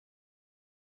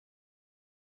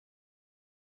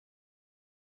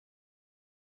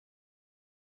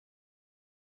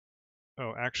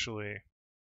 Oh, actually,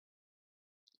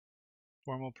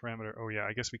 formal parameter. Oh yeah,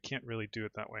 I guess we can't really do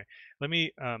it that way. Let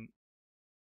me,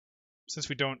 since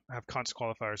we don't have const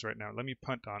qualifiers right now, let me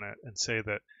punt on it and say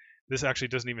that this actually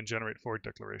doesn't even generate forward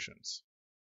declarations.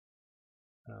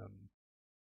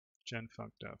 Gen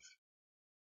func def.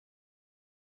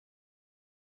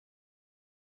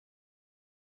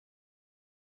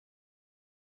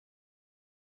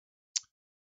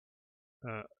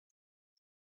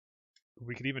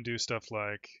 We could even do stuff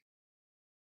like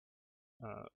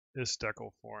is decal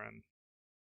foreign.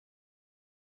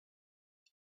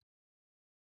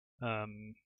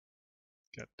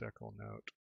 Get decal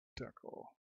note, decal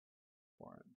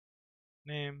foreign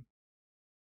name,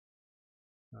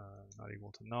 not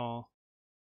equal to null.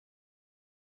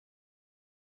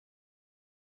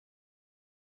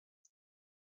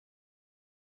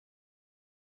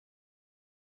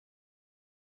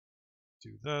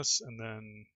 Do this, and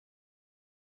then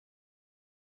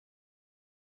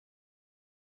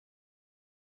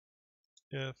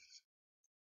if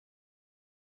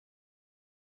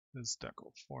is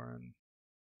decal foreign.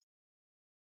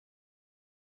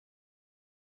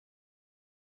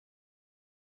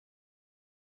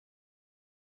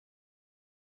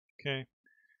 Okay.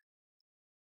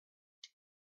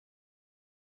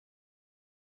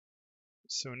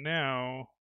 So now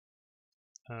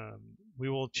we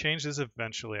will change this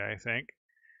eventually, I think.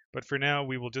 But for now,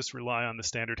 we will just rely on the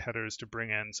standard headers to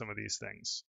bring in some of these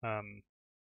things.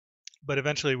 But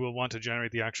eventually, we'll want to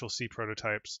generate the actual C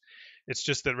prototypes. It's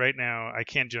just that right now, I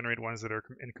can't generate ones that are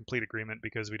in complete agreement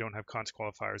because we don't have const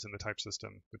qualifiers in the type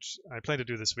system, which I plan to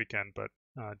do this weekend, but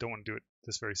don't want to do it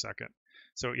this very second.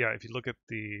 So yeah, if you look at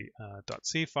the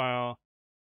 .c file,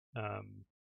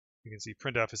 you can see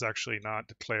printf is actually not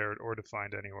declared or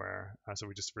defined anywhere, so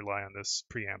we just rely on this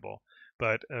preamble.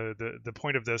 But the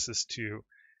point of this is to,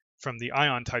 from the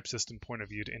ion type system point of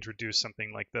view, to introduce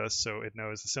something like this, so it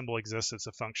knows the symbol exists, it's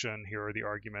a function, here are the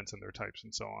arguments and their types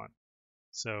and so on.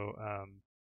 So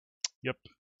yep,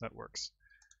 that works.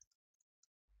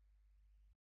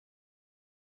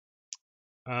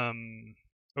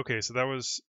 Okay, so that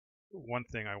was one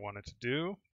thing I wanted to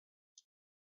do.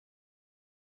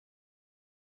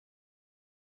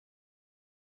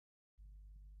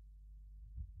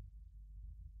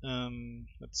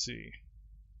 Let's see.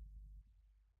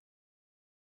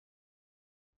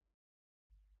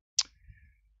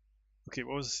 Okay,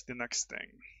 what was the next thing?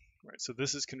 Right, so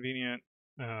this is convenient.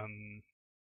 Okay,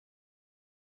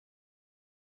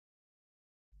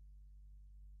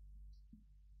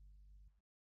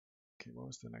 what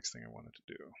was the next thing I wanted to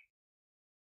do?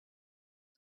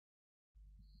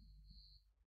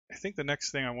 I think the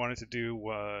next thing I wanted to do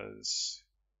was,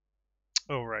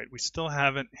 oh right, we still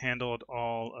haven't handled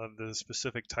all of the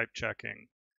specific type checking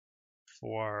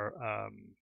for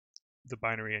the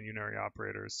binary and unary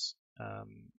operators.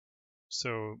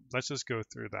 So let's just go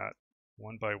through that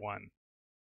one by one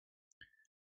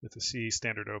with the C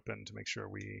standard open to make sure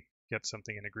we get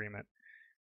something in agreement.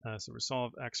 So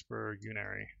resolve X per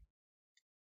unary.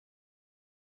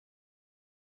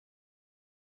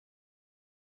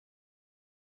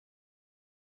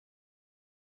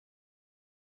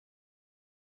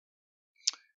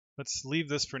 Let's leave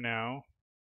this for now,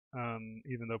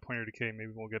 even though pointer decay,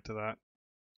 maybe we'll get to that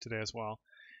today as well.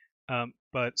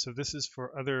 But so this is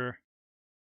for other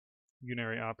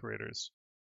unary operators.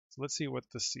 So let's see what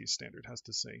the C standard has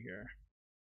to say here.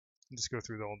 I'll just go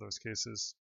through all those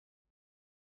cases.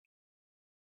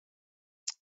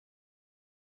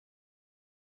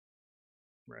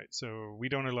 Right, so we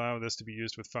don't allow this to be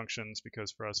used with functions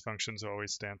because for us functions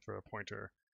always stand for a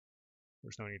pointer.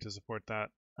 There's no need to support that.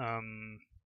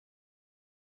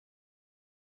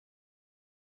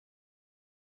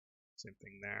 Same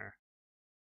thing there.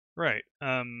 Right.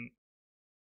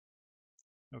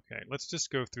 Okay, let's just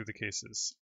go through the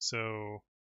cases. So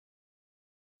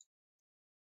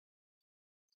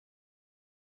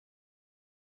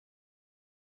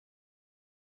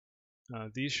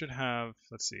these should have,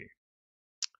 let's see,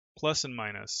 plus and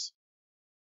minus.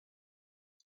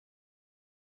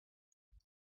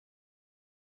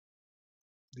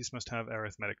 These must have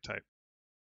arithmetic type.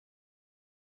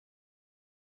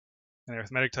 And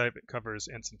arithmetic type, it covers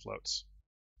ints and floats.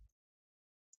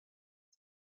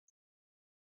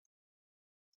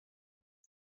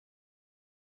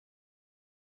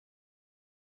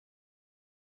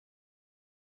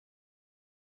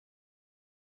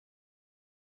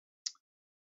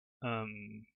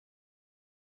 And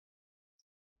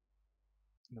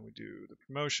then we do the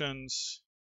promotions.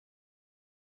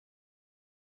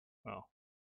 Well,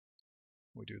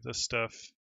 we do this stuff.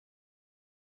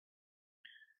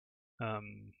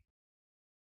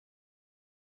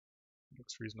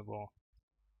 Looks reasonable.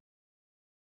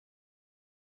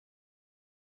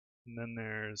 And then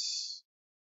there's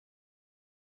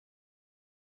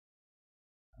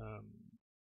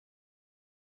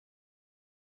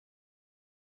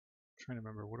trying to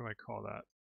remember, what do I call that?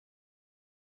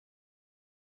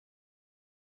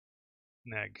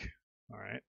 Neg. All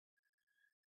right.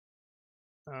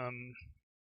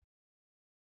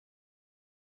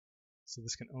 So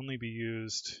this can only be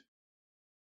used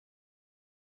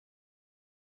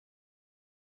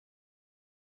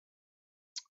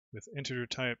with integer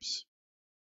types.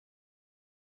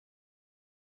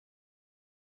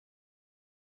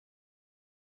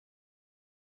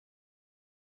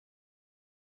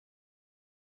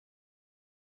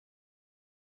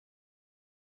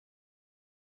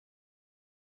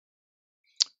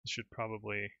 This should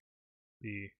probably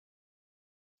be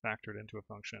factored into a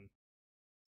function.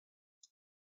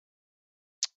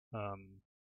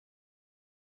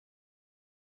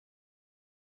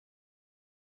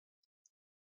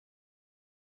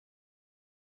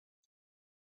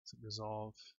 So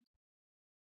resolve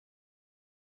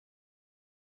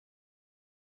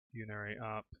unary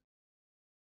op.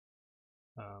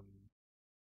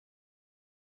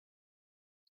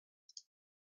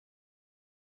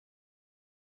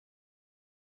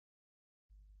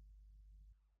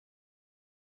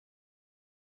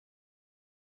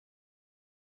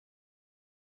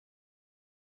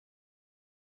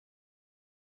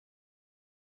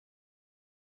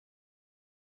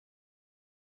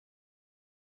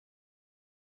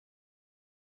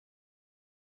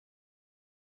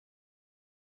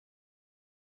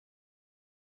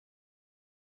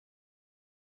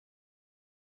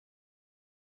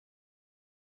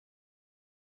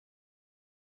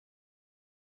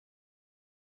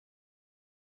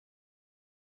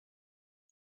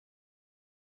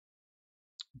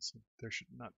 So there should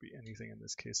not be anything in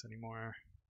this case anymore.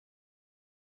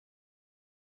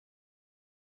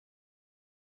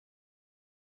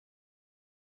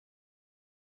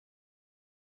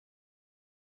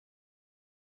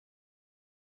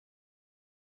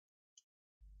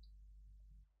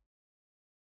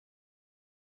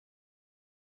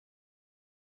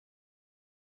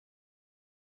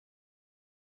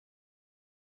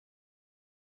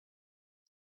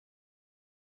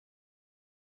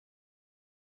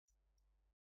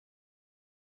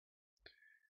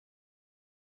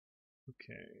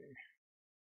 Okay.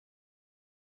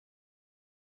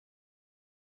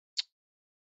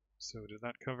 So did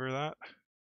that cover that?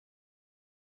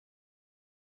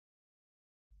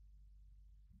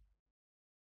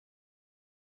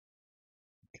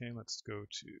 Okay, let's go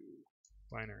to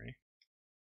binary.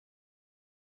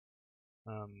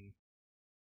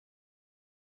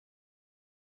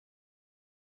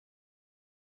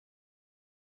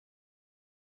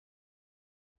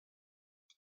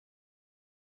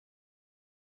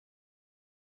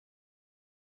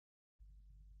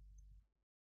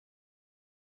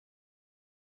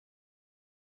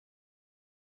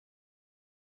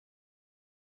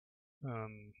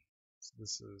 So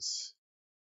this is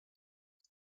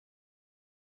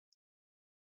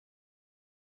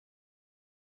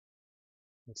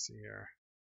let's see here,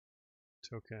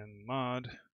 token mod.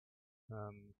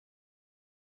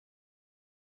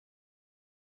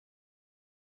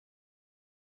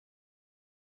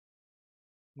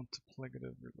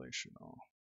 Multiplicative relational.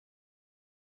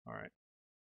 All right.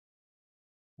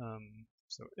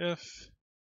 So if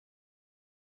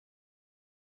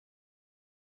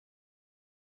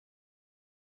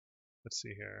let's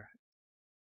see here.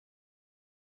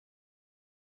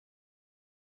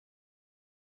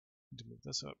 Need to move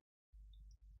this up.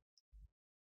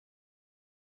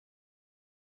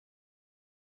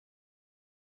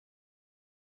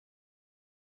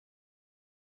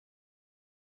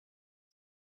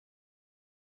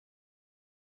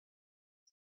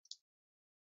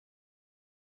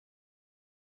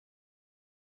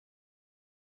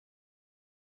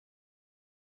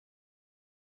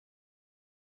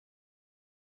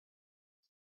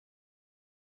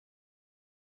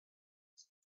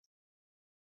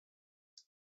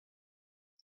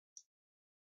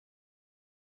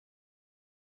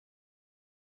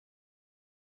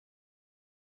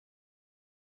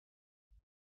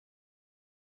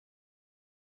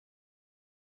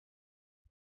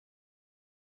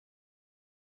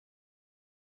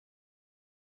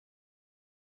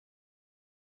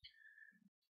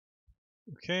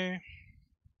 Okay.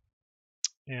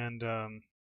 And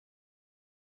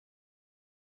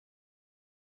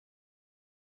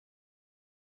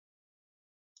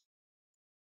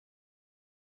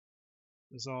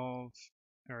resolve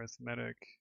arithmetic.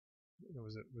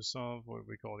 Was it resolve? What would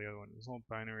we call the other one? Resolve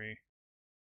binary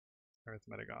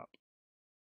arithmetic op.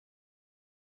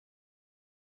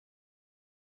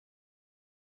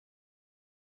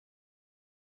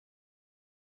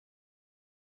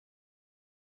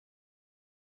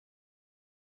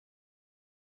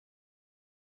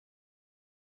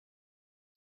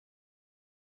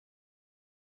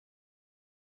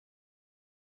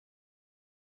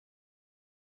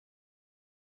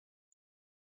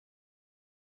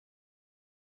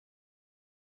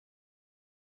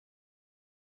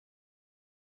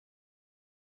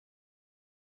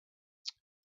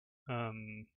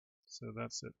 So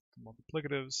that's it. The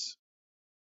multiplicatives.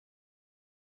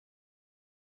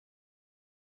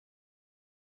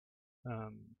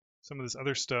 Some of this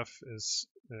other stuff is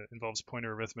involves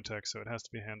pointer arithmetic, so it has to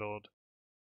be handled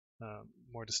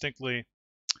more distinctly.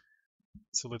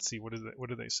 So let's see, what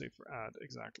do they say for add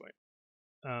exactly?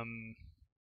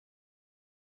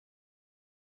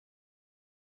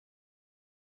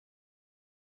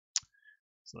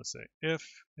 So let's say if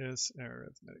is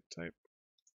arithmetic type.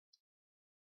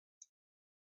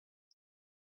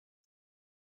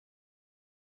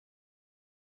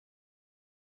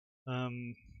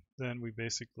 Then we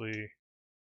basically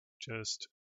just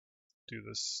do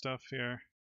this stuff here.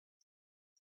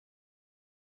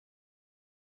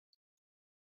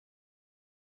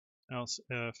 Else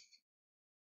if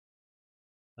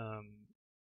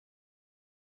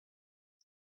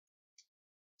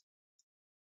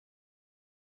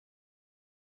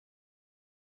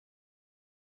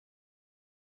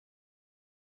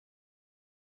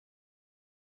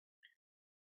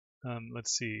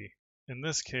let's see. In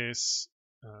this case,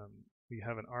 we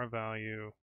have an R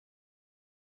value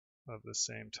of the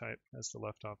same type as the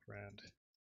left operand.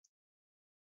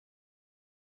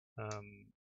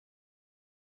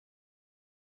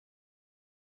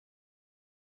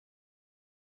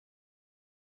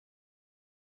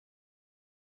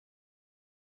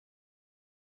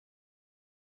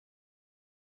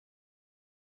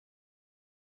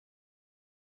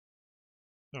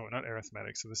 Oh, not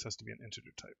arithmetic, so this has to be an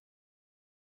integer type.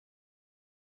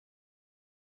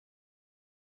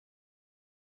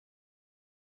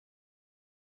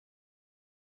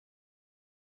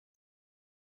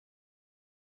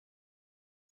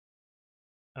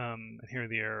 And here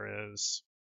the error is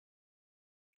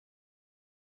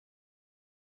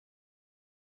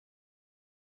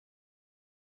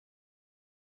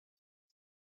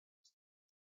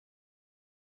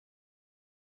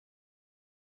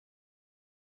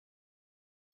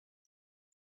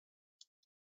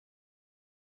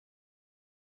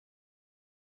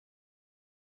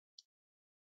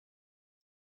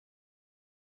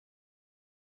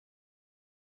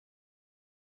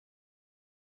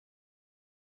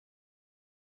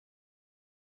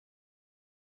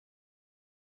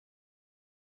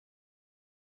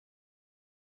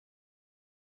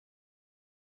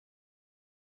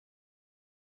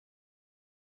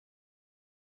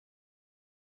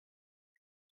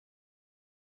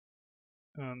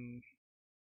um,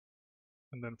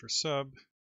 and then for sub,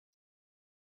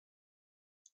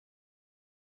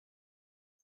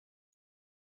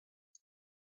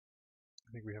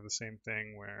 I think we have the same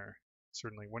thing where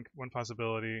certainly one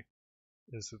possibility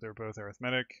is that they're both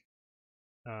arithmetic,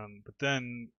 but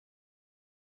then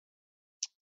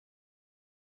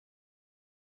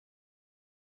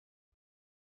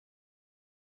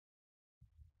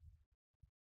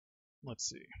let's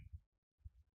see.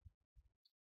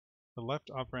 The left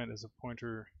operand is a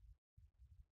pointer.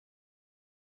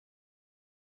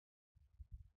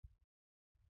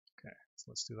 Okay, so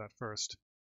let's do that first.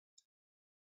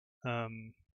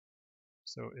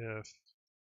 So if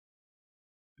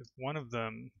one of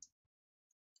them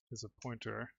is a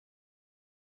pointer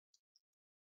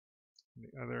and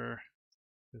the other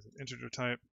is an integer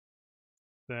type,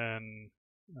 then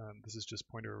this is just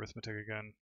pointer arithmetic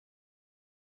again.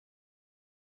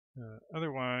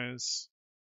 Otherwise,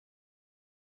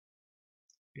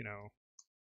 you know,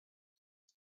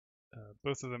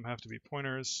 both of them have to be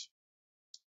pointers.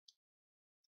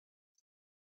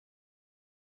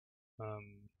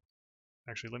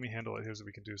 Actually, let me handle it here so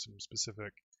we can do some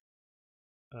specific.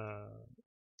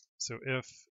 So if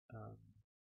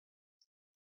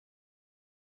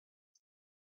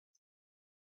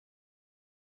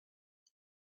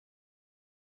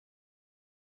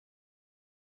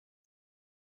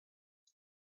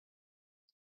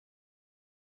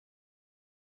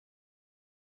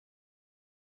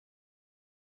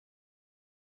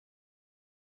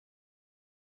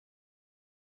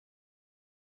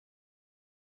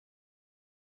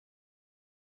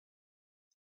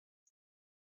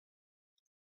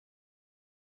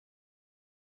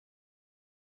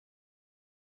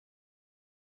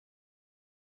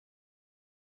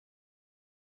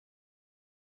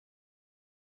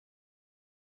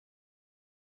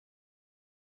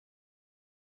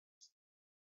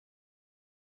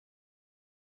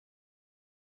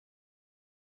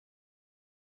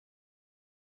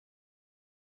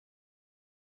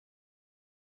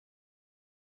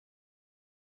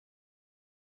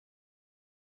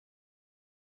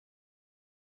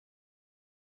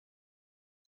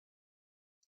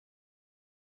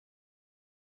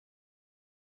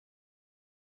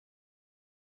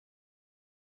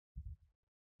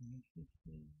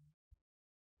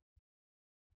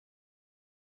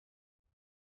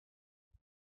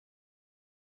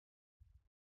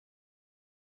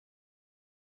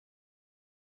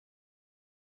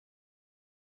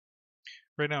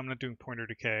right now I'm not doing pointer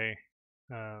decay,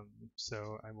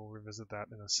 so I will revisit that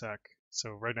in a sec.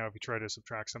 So right now, if you try to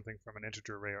subtract something from an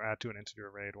integer array or add to an integer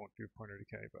array, it won't do pointer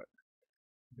decay, but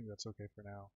I think that's okay for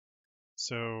now.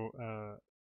 So,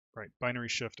 right, binary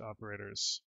shift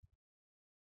operators.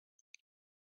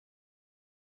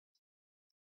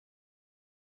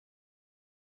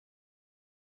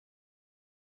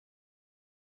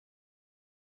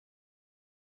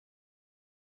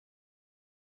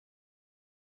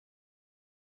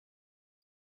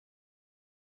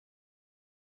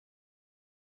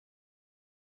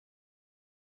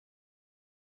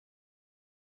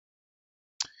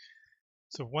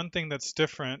 So one thing that's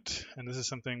different, and this is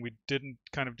something we didn't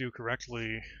kind of do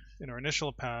correctly in our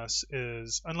initial pass,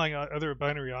 is unlike other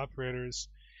binary operators,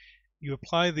 you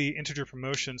apply the integer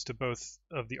promotions to both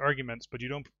of the arguments, but you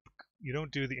don't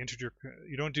do the integer,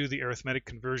 you don't do the arithmetic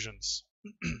conversions.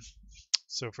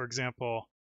 So for example,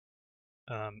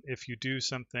 if you do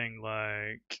something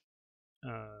like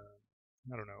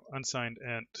I don't know, unsigned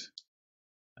int,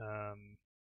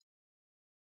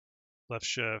 left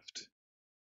shift,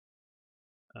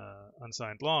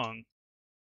 unsigned long,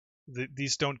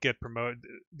 these don't get promoted.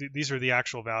 These are the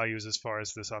actual values as far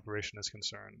as this operation is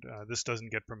concerned. This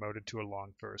doesn't get promoted to a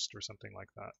long first or something like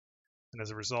that. And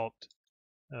as a result,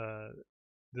 uh,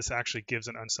 this actually gives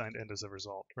an unsigned int as a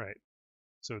result, right?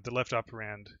 So the left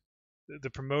operand, the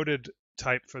promoted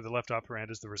type for the left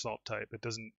operand is the result type. It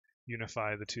doesn't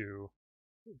unify the two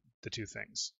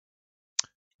things.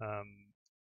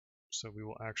 So we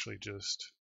will actually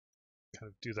just kind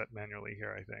of do that manually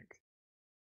here, I think.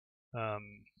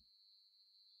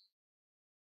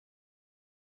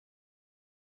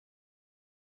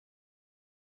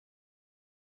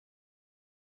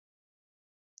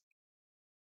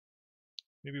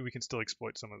 Maybe we can still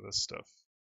exploit some of this stuff.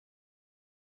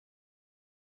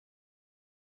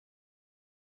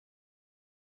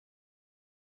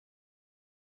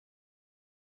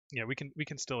 Yeah, we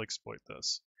can still exploit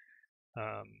this.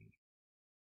 There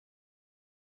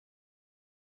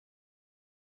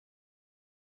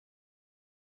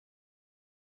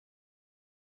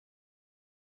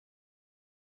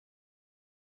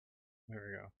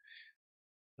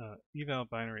we go. Eval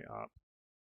binary op.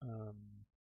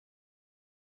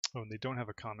 Oh, and they don't have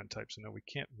a common type, so no, we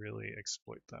can't really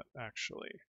exploit that,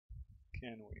 actually.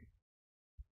 Can we?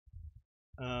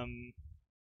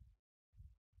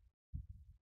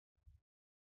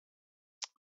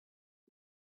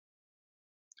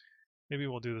 Maybe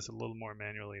we'll do this a little more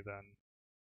manually then.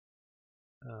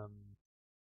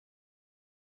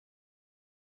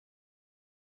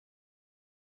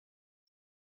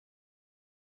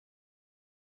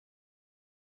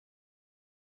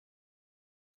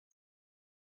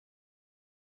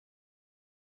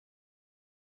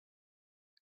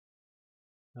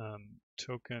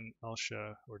 Token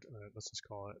Elsha, or let's just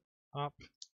call it op.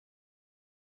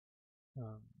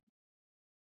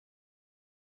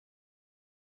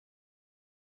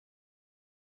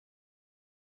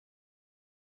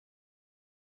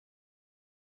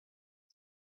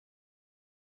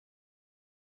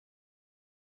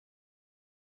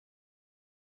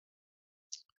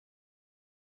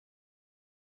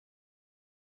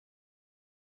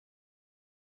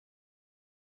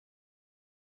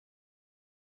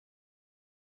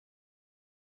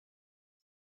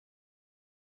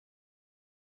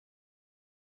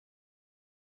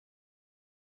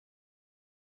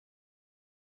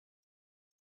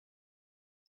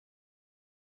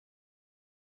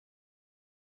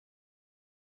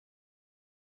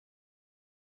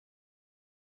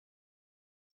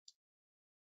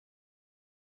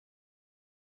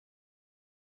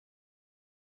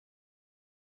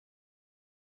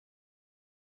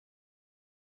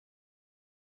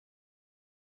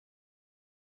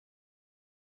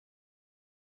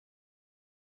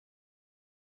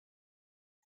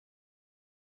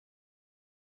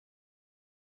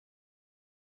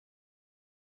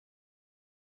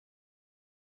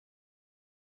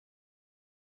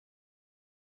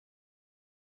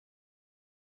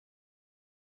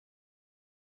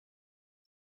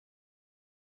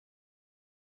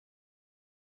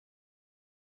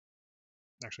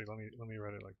 Actually, let me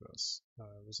write it like this.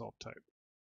 Result type.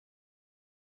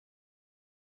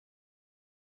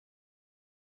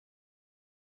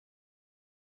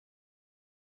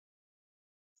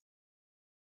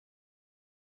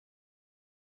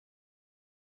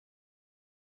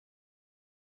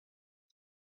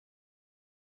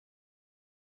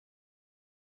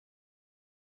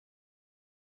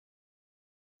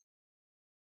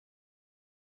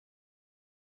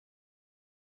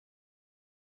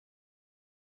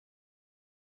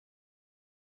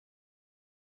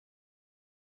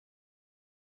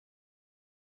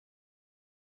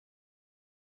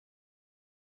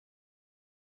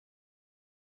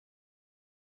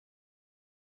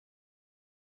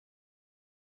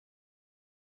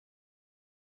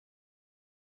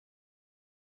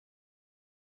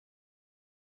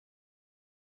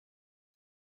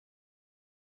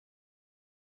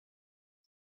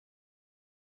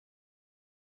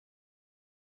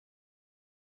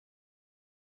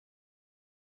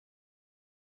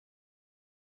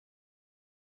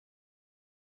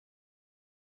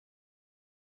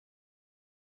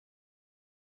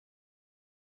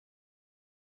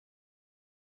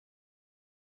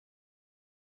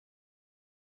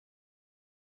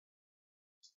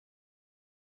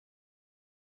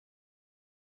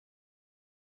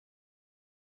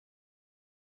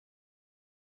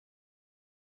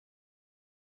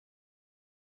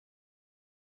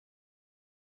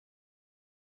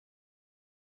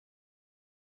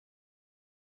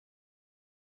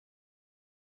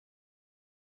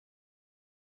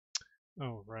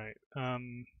 Oh, right.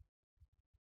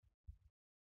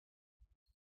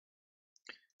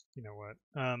 You know what?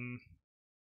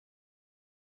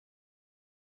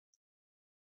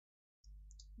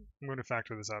 I'm going to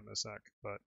factor this out in a sec,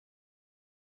 but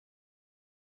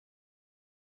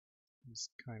it's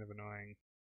kind of annoying.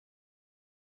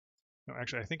 No,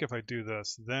 actually, I think if I do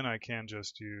this, then I can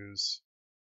just use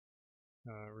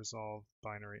resolve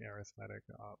binary arithmetic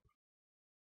op.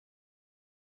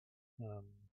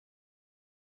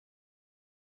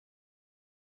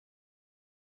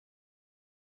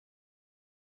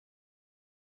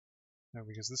 No,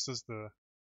 because this is the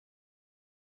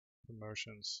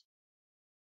promotions.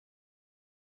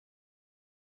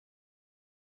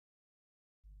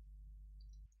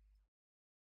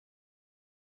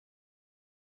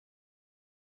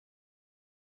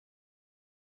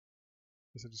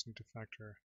 I guess I just need to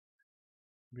factor.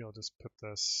 Maybe I'll just put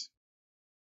this.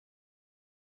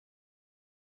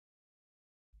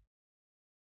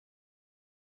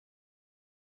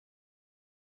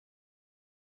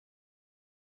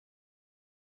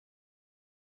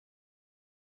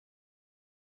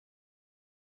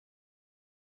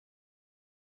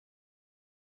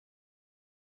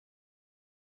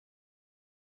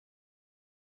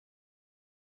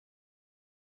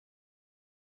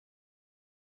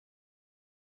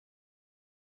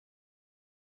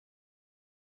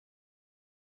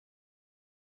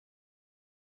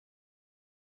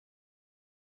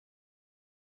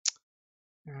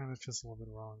 Yeah, that feels a little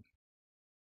bit wrong.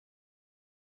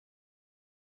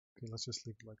 Okay, let's just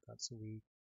leave it like that. So we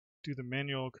do the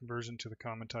manual conversion to the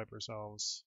common type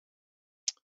ourselves.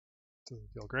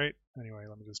 Doesn't feel great. Anyway,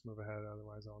 let me just move ahead,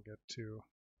 otherwise I'll get too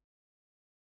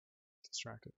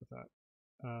distracted with that.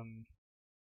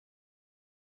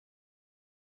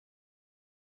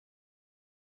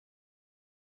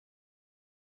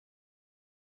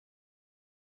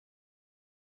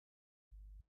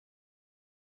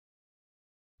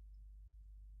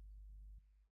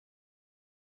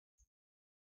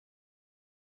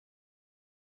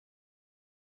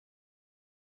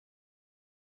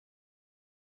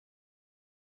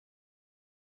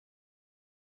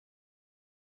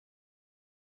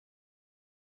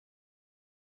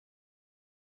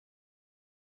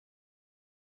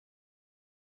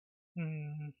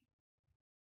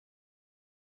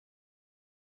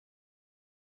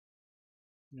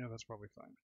 Yeah, that's probably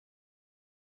fine.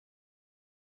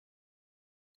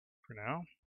 For now?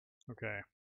 Okay.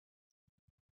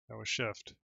 That was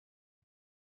shift.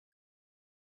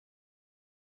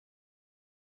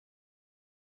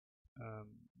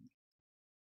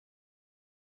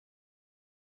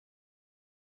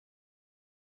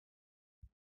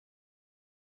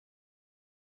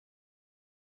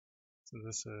 So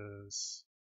this is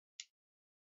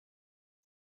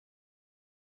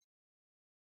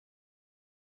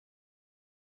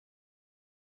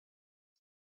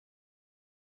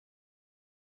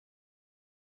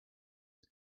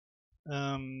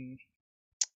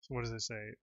so what does it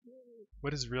say?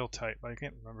 What is real type? I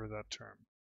can't remember that term.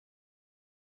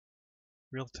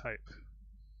 Real type.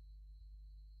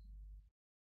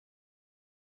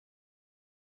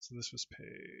 So this was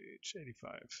page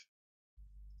 85.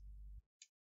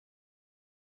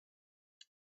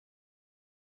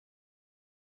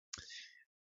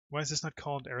 Why is this not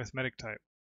called arithmetic type?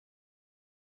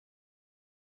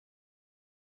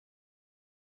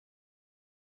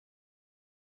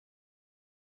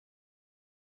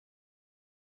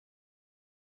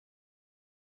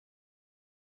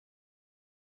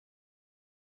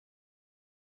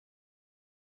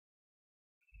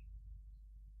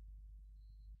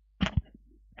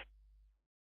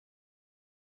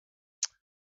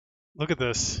 Look at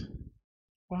this.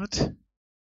 What?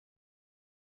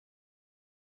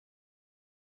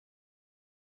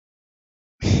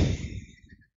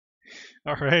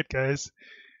 All right, guys.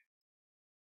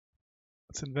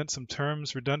 Let's invent some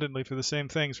terms redundantly for the same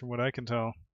things from what I can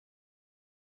tell.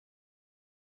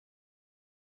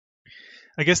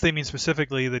 I guess they mean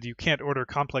specifically that you can't order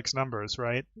complex numbers,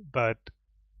 right? But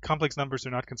complex numbers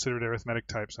are not considered arithmetic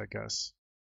types, I guess.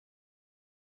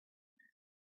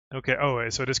 Okay. Oh,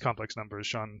 so it is complex numbers,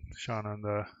 Sean on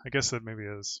the. I guess that maybe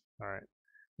is. All right.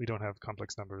 We don't have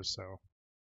complex numbers, so.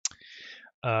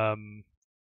 Um,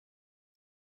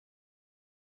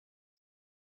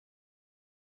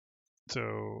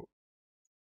 so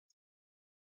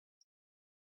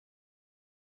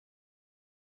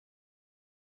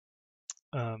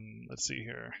let's see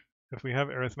here. If we have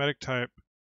arithmetic type,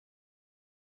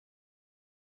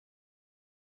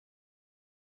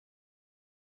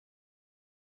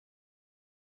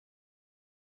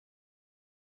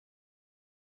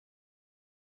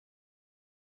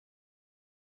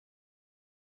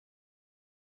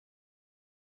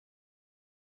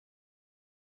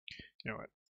 you know what?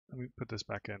 Let me put this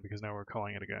back in because now we're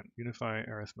calling it again. Unify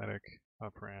arithmetic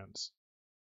operands.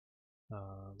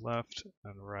 left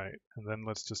and right. And then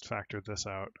let's just factor this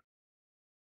out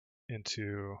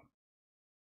into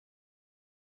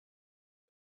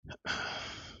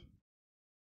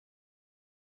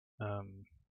um,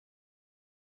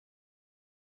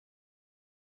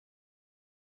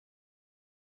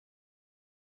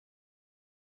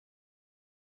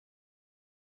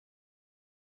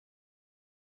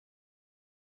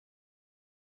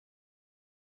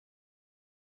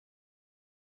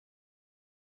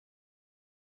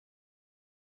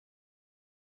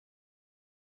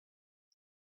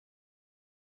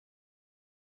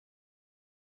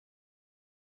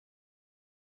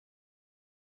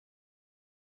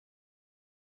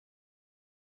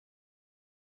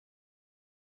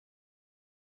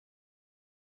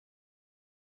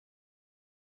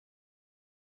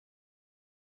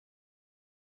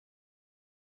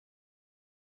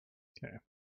 okay.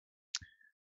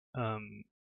 Um,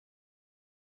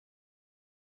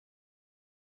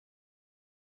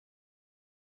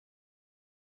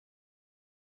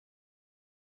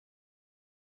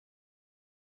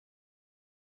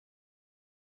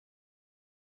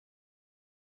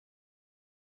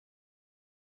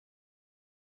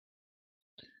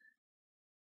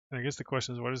 I guess the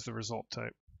question is, what is the result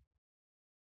type?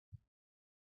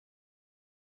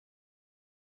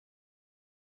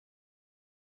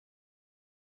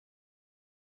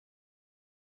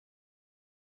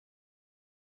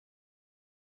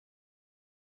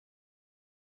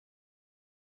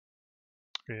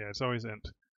 Okay, yeah, it's always int.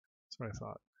 That's what I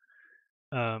thought.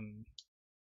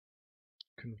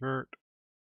 Convert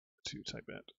to type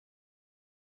int.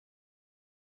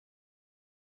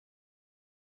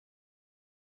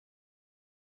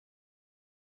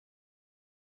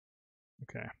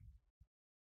 Okay.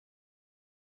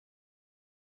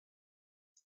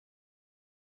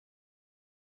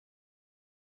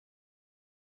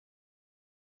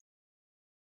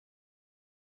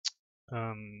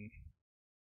 Um,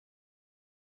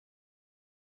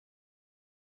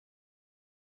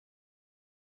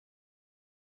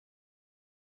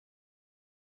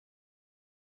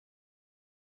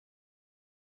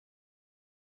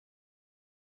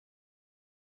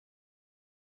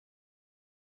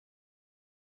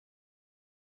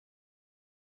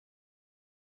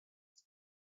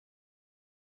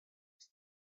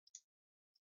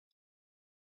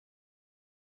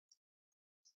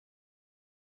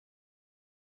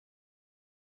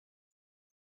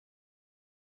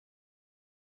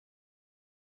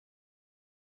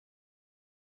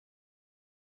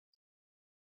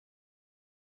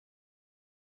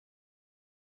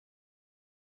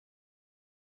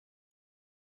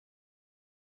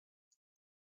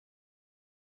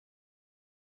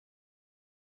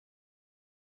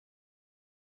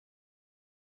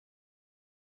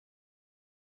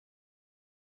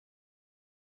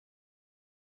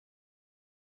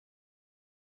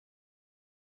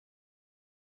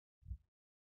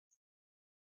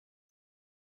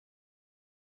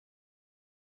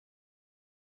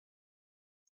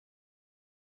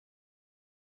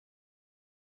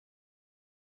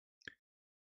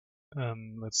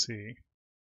 let's see.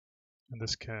 And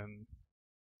this can,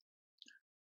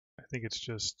 I think it's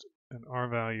just an R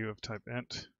value of type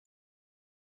int.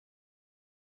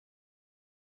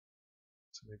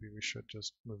 So maybe we should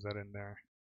just move that in there.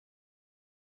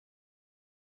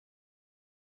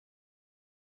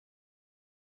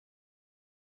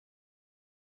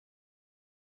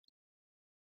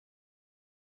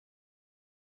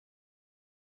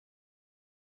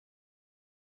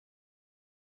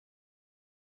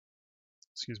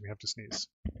 Excuse me, I have to sneeze.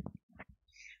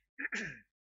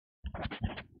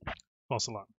 False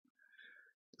alarm.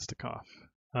 Just a cough.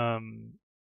 I already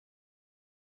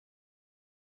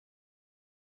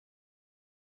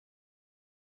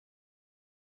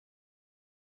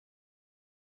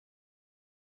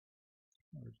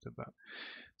did that.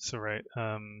 So right.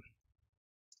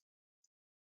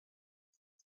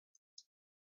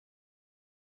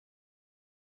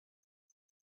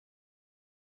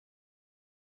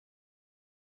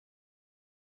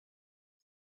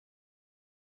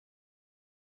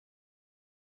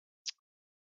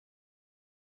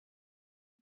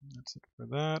 That's it for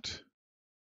that.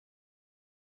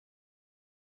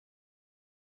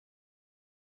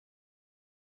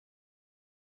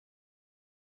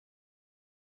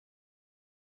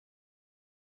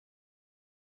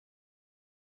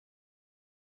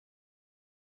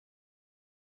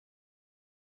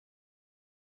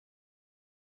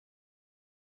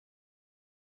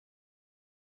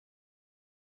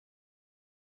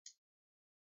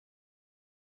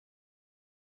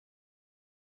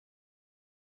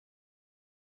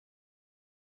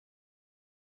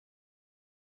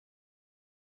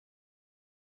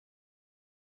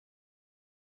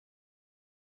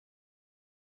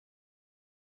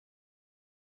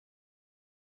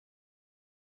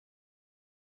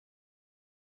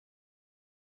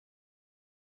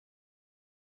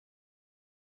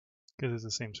 because it's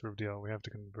the same sort of deal. We have to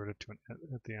convert it to an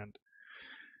at the end.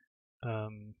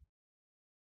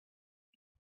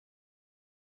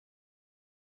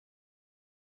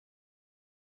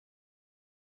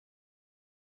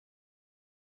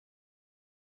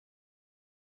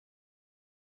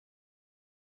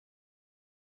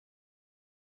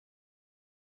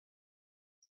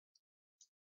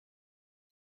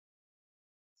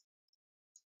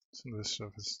 Some of this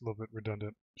stuff is a little bit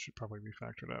redundant. Should probably be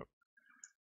factored out.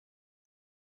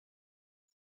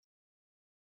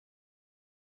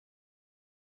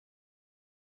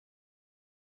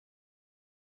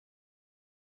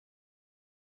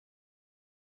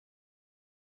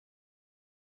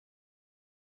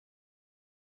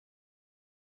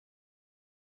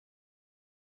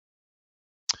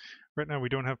 Right now we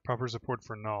don't have proper support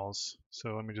for nulls,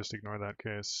 so let me just ignore that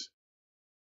case.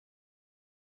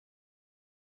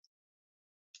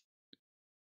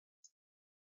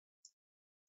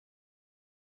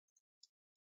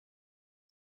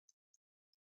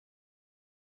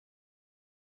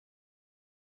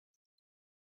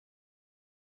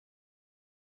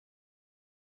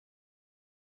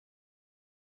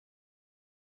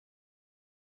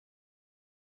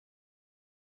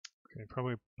 Okay,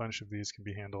 probably a bunch of these can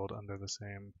be handled under the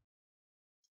same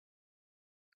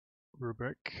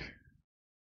rubric.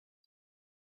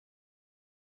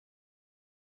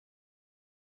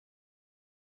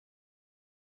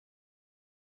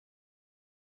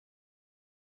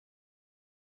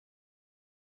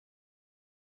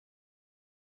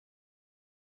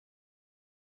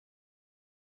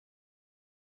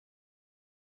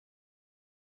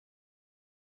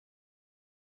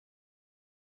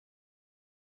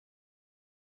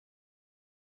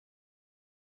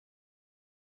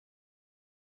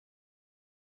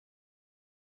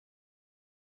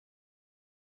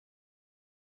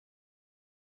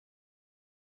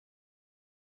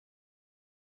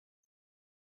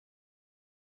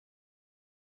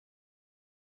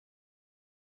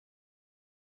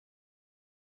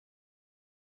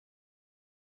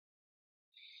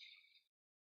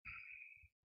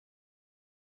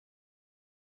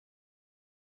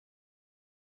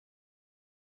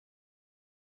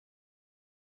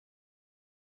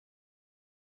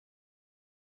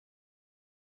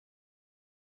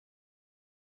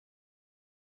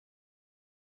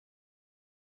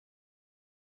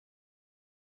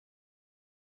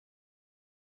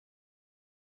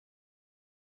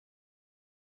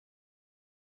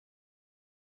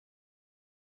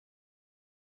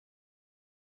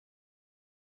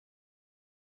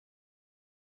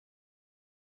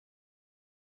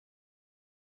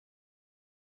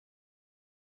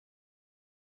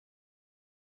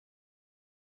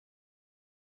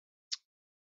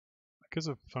 Because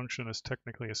a function is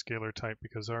technically a scalar type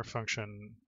because our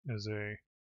function is a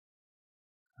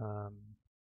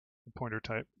pointer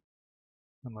type,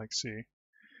 unlike C.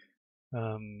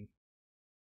 No,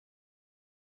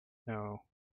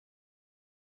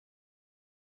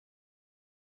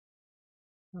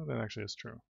 that actually is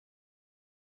true.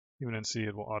 Even in C,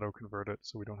 it will auto-convert it,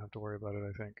 so we don't have to worry about it,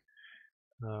 I think.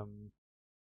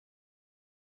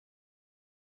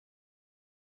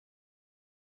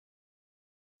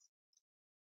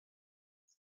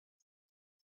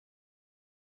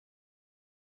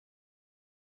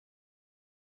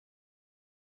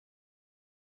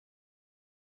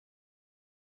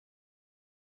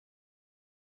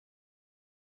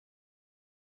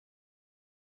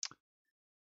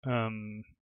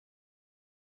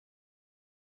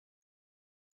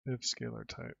 If scalar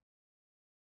type.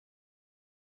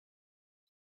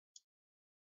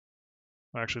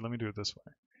 Well, actually, let me do it this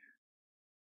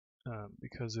way.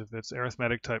 Because if it's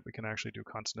arithmetic type, we can actually do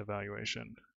constant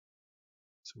evaluation.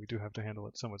 So we do have to handle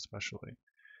it somewhat specially.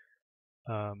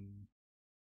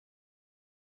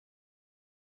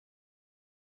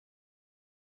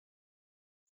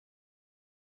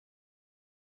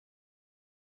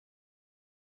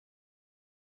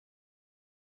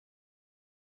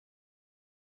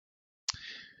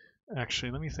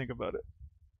 Actually, let me think about it.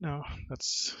 No,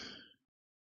 it's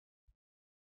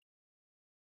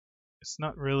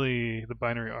not really the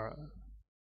binary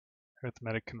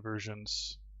arithmetic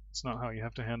conversions. It's not how you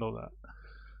have to handle that.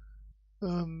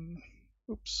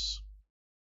 Oops.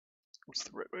 What's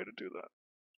the right way to do that?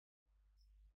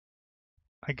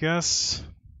 I guess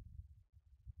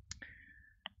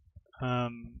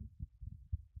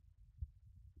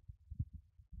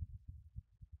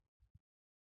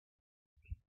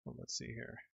well, let's see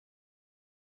here.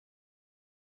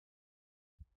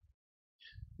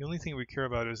 The only thing we care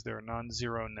about is their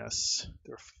non-zero-ness,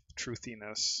 their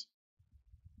truthiness.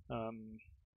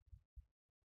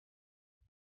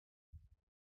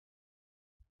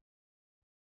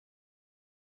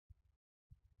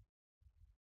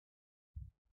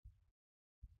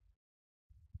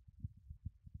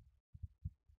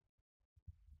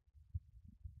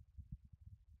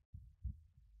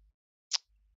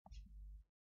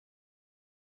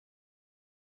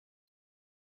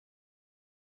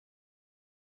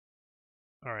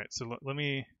 All right, so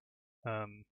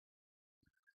um,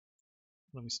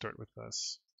 let me start with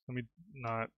this. Let me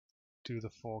not do the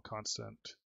full constant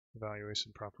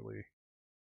evaluation properly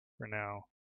for now.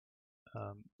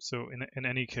 So in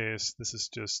any case, this is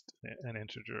just an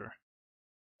integer,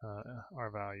 our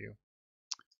value.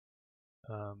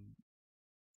 Um,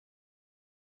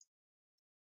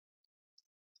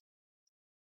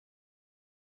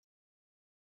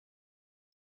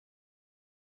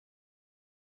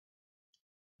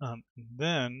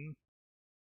 then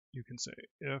you can say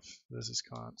if this is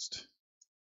const,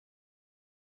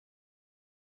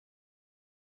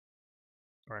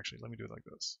 or actually, let me do it like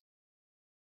this.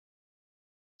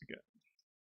 Again.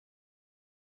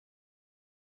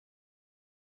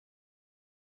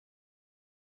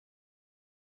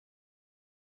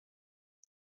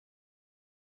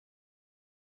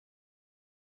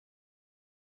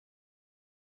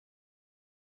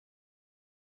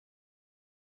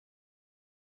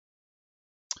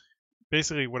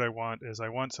 Basically, what I want is I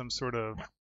want some sort of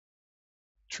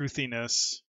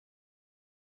truthiness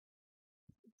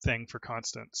thing for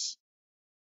constants.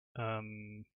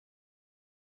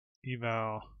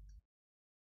 Eval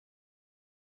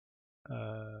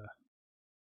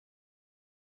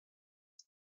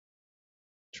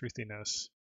truthiness.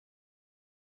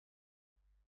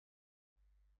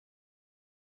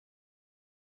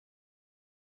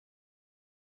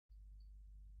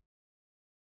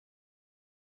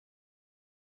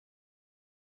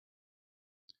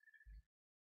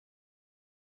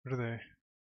 What are they?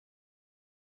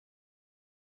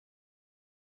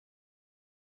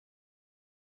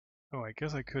 Oh, I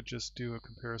guess I could just do a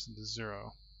comparison to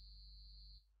 0.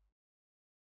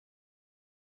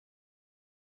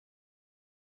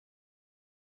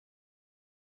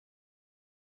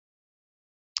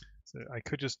 So I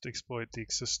could just exploit the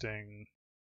existing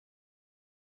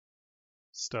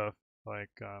stuff like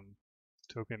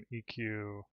token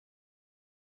EQ,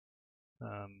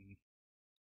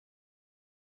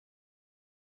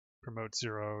 promote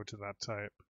 0 to that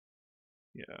type.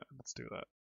 Yeah, let's do that.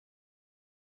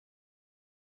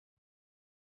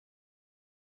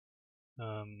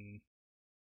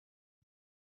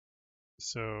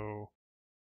 So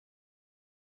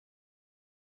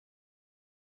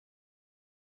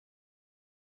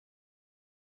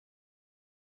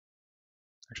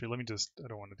actually, let me just, I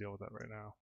don't want to deal with that right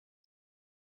now.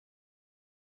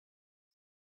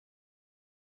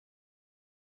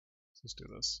 Let's do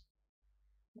this.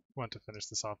 I want to finish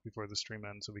this off before the stream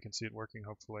ends so we can see it working,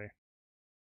 hopefully.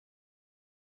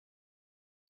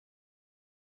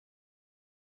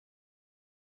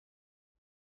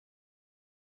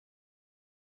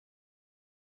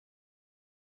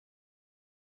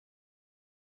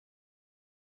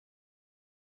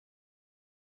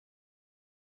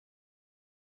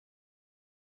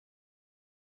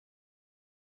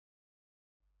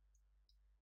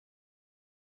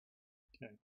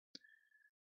 Okay.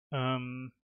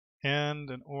 And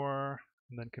an or,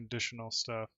 and then conditional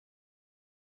stuff.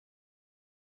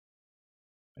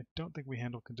 I don't think we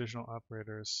handle conditional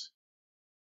operators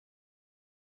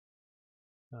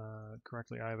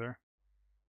correctly either.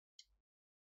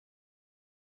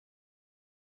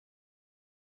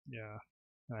 Yeah,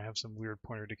 and I have some weird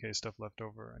pointer decay stuff left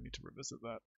over. I need to revisit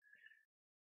that.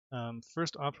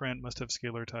 First operand must have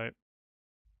scalar type.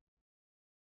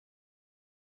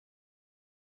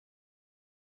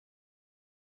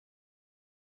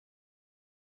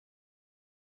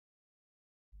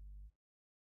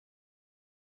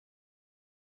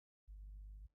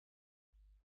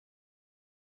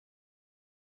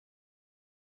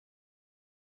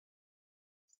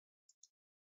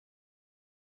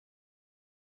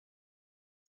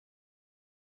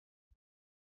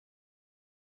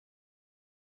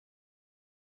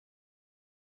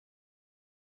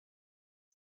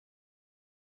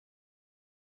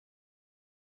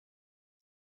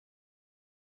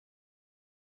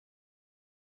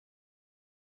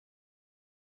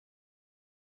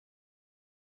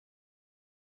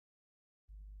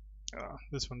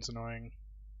 This one's annoying.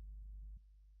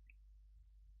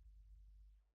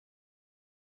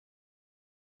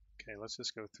 Okay, let's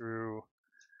just go through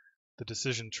the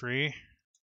decision tree,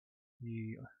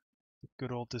 the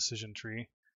good old decision tree.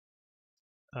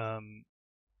 Actually,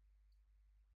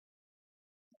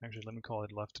 let me call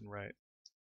it left and right,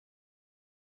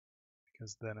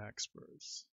 because then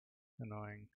experts.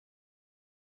 Annoying.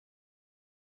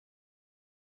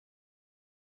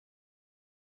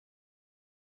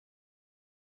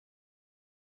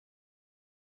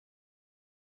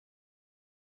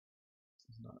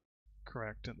 This is not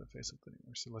correct in the face of the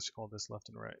anymore, so let's call this left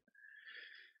and right.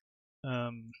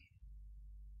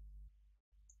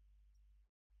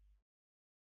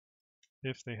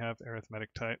 if they have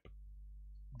arithmetic type,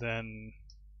 then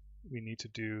we need to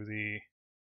do the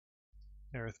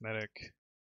arithmetic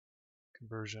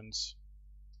conversions.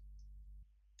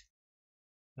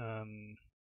 And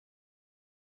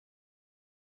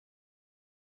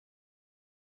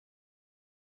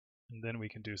then we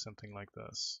can do something like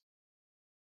this.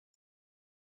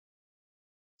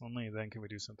 Only then can we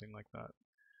do something like that.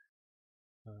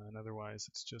 And otherwise,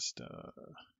 it's just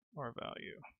our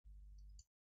value.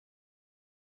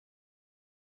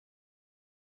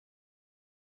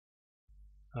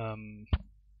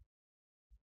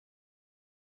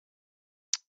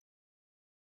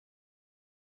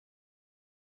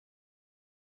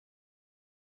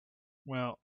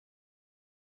 Well,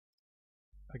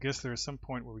 I guess there is some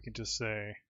point where we can just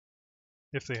say,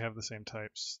 if they have the same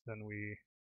types, then we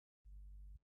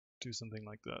do something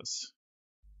like this.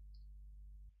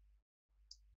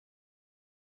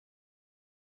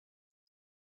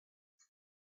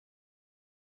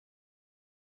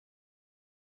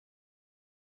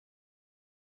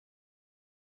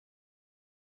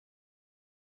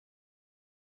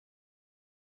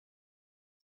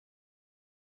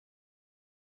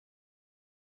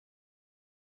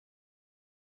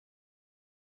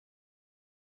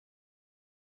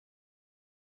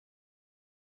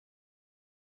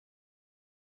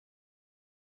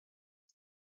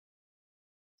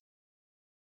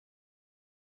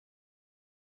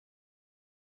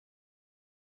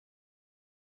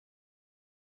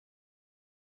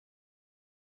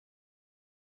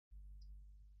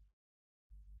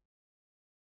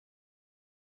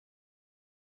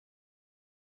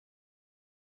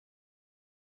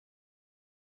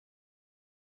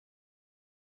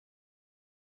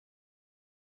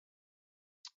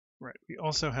 Right. We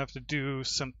also have to do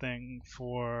something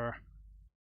for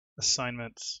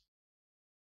assignments,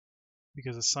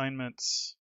 because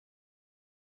assignments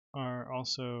are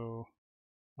also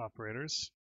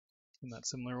operators in that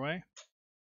similar way.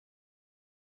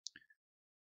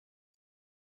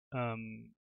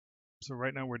 So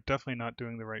right now we're definitely not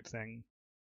doing the right thing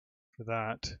for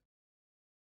that.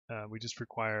 We just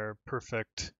require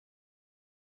perfect,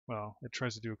 well, it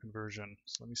tries to do a conversion.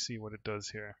 So let me see what it does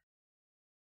here.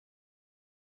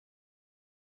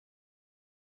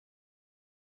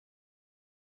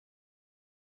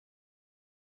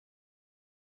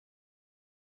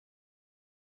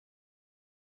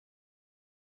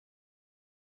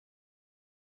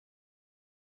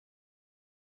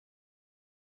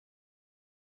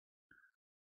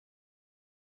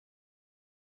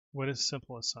 What is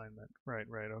simple assignment? Right,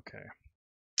 okay.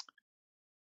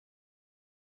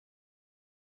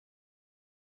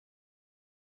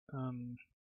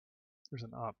 There's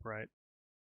an op, right?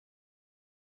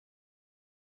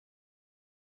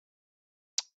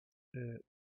 It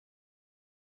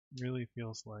really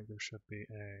feels like there should be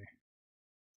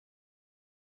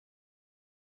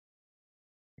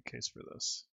a case for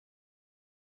this.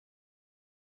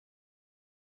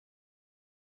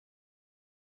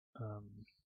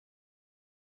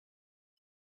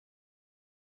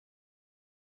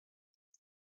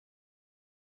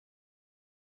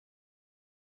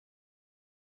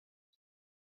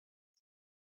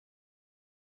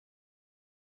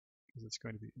 Because it's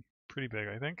going to be pretty big,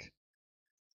 I think.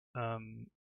 Oh,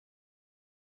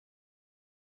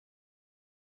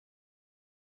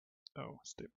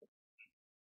 stable.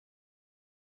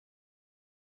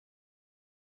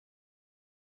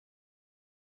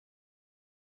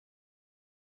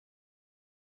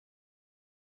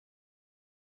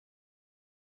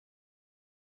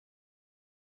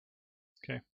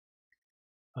 Okay.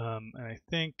 And I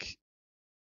think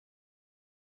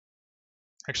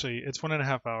actually it's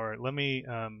 1.5 hours. Let me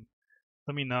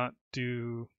not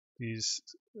do these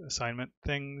assignment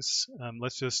things.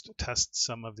 Let's just test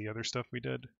some of the other stuff we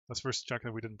did. Let's first check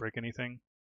that we didn't break anything,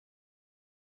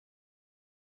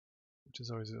 which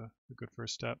is always a good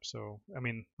first step. So, I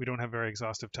mean, we don't have very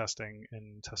exhaustive testing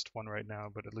in test 1 right now,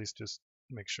 but at least just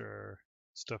make sure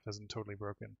stuff isn't totally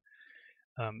broken.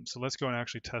 So let's go and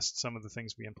actually test some of the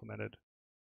things we implemented.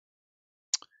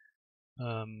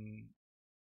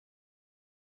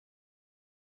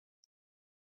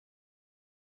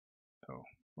 Oh,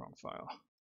 wrong file.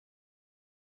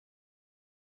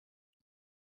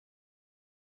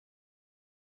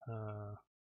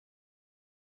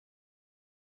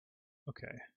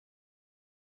 Okay.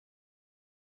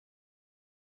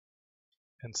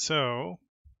 And so,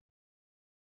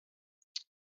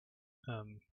 I'll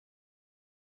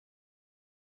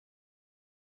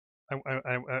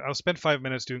spend 5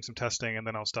 minutes doing some testing, and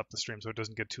then I'll stop the stream so it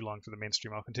doesn't get too long for the main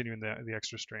stream. I'll continue in the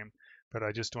extra stream, but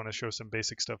I just want to show some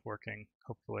basic stuff working,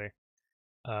 hopefully.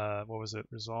 what was it?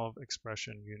 Resolve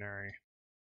expression unary.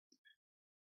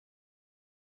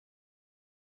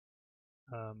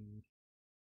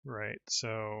 Right,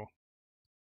 so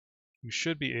you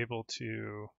should be able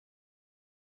to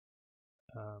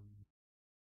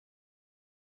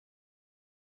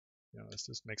let's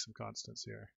just make some constants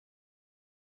here.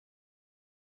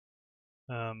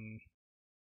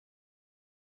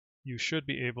 You should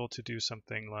be able to do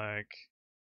something like,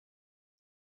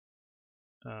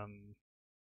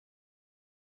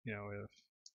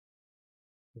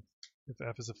 if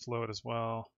f is a float as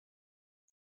well,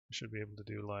 you should be able to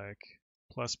do like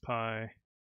plus pi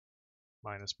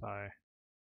minus pi.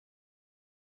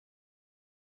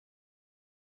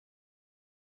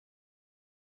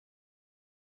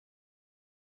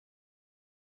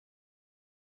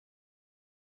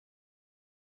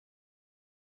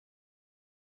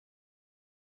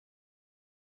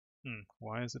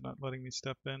 Why is it not letting me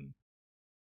step in?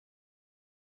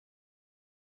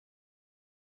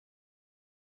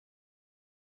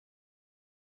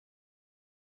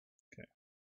 Okay.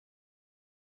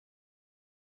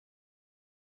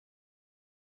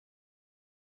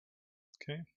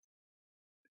 Okay.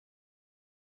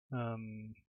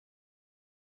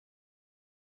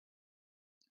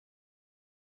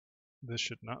 This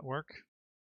should not work.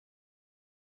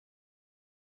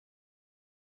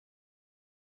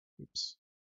 Oops.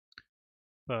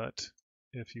 But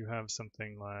if you have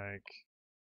something like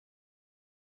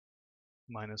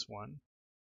 -1,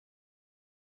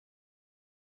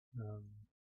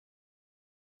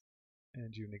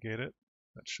 and you negate it,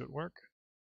 that should work.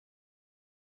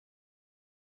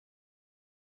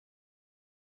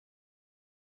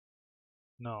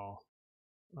 No,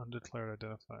 undeclared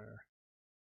identifier.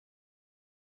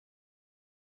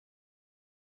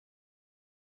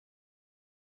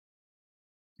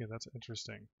 Okay, that's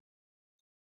interesting.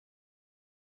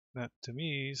 That to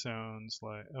me sounds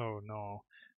like, oh no,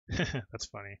 that's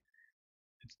funny.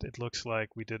 It looks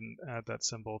like we didn't add that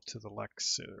symbol to the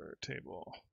lexer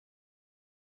table.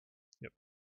 Yep.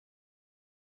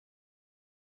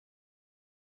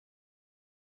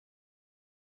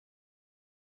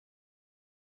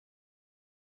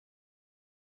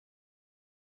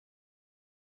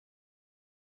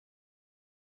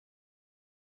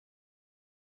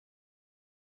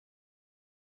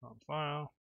 On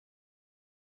file.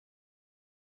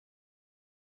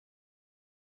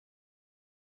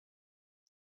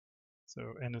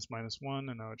 So n is -1,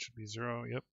 and now it should be 0.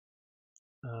 Yep.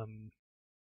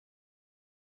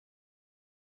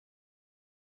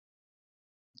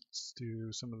 Let's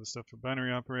do some of the stuff for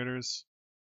binary operators.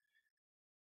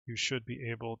 You should be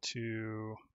able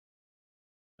to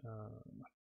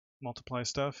multiply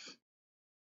stuff.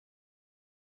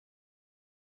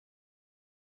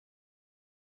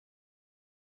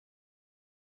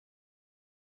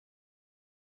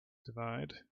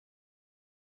 Divide.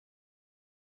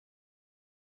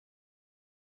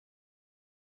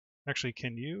 Actually,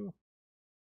 can you?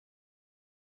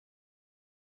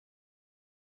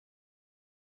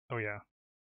 Oh yeah,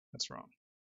 that's wrong.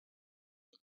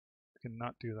 You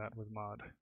cannot do that with mod.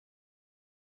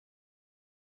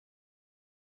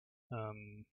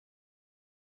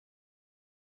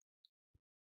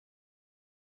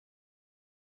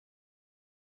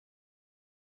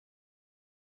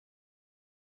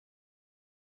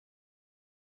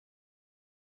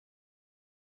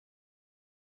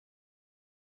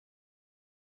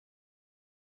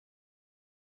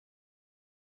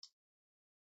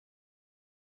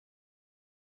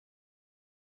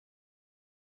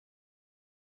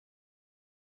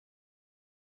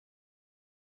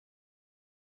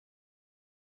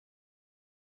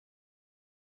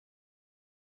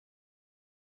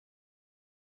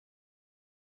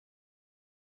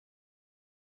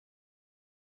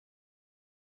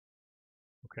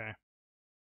 Okay.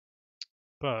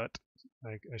 But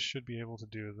I should be able to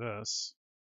do this.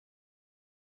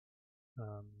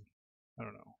 I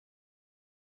don't know.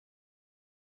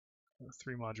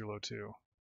 3 modulo 2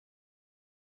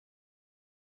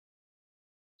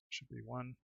 should be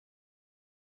 1.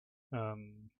 I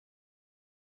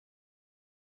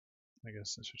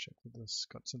guess I should check that this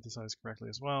got synthesized correctly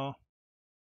as well.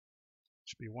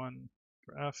 Should be 1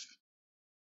 for F.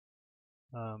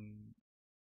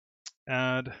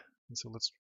 Add, and so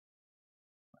let's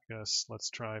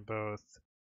try both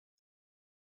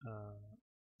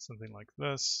something like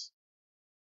this,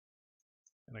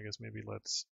 and I guess maybe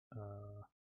let's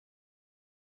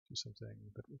do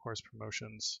something that requires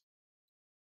promotions,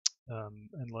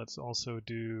 and let's also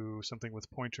do something with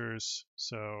pointers.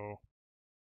 So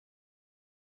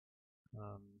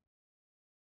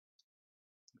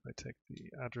if I take the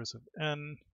address of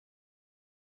n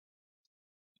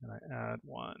and I add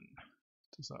 1.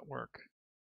 Does that work?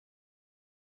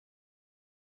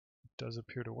 It does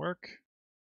appear to work.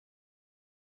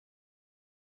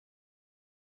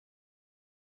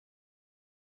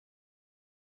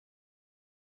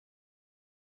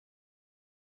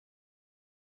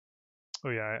 Oh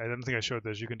yeah, I don't think I showed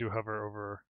this. You can do hover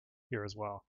over here as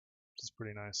well, which is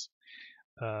pretty nice.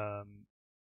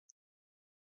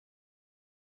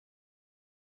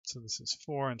 So this is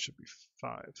 4 and should be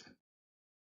 5.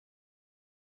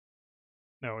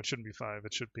 No, it shouldn't be 5.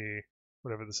 It should be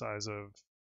whatever the size of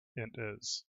int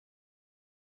is.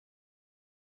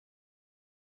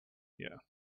 Yeah,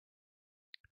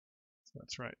 so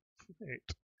that's right,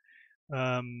 8.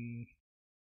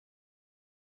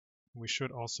 We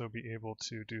should also be able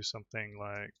to do something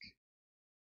like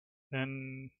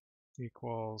n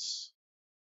equals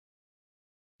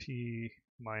p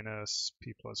minus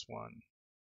p plus 1,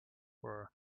 or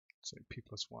say p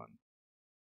plus 1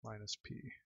 minus p.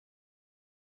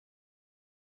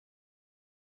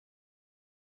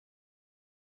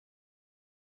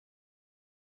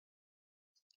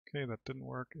 Okay, that didn't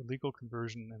work. Illegal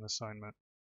conversion and assignment,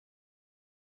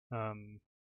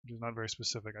 which is not very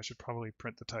specific. I should probably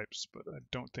print the types, but I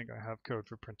don't think I have code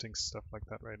for printing stuff like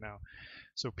that right now.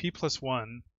 So p plus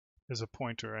 1 is a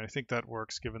pointer, and I think that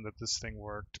works given that this thing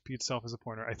worked. P itself is a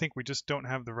pointer. I think we just don't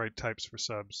have the right types for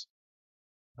subs.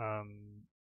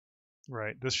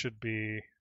 Right, this should be,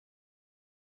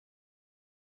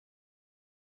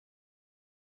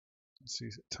 let's see,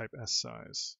 type S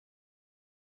size.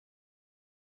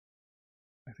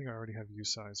 I think I already have U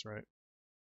size, right?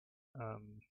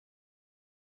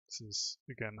 This is,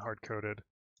 again, hard-coded,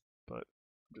 but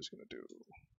I'm just going to do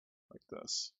like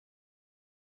this.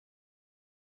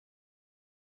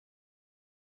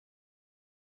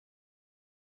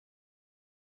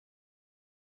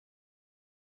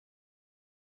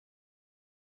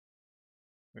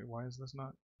 Wait, why is this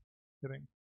not hitting?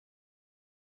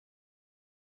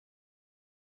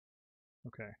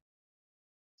 Okay,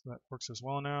 so that works as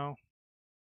well now.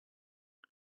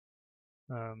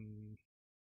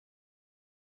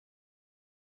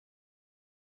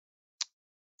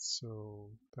 So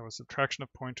that was subtraction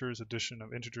of pointers, addition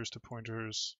of integers to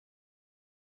pointers,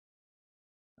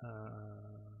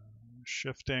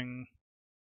 shifting.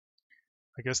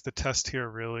 I guess the test here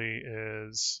really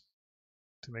is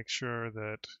to make sure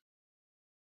that,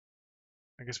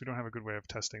 I guess we don't have a good way of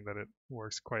testing that it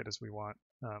works quite as we want,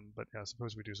 but yeah,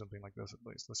 suppose we do something like this at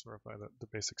least. Let's verify that the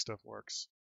basic stuff works.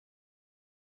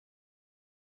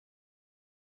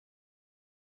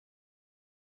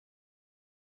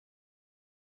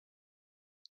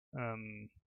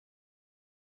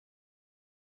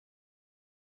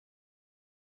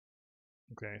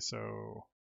 Okay, so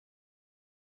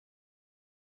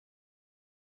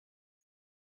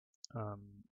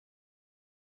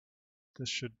this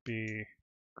should be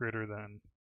greater than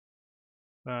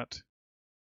that.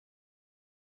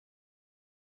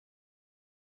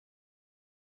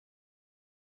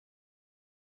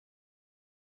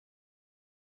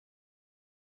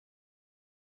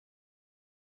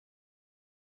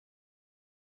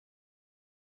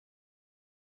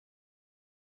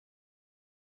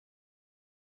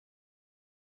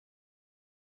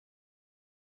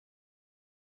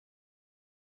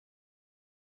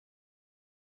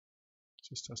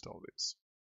 Just test all these.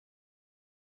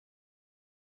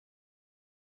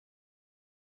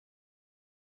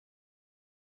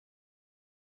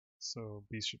 So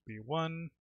B should be 1.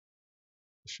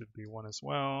 This should be 1 as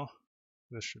well.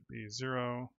 This should be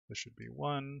 0. This should be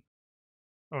 1.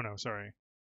 Oh no, sorry.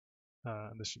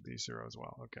 This should be 0 as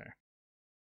well. Okay.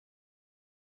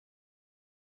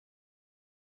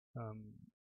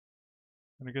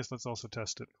 And I guess let's also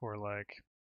test it for like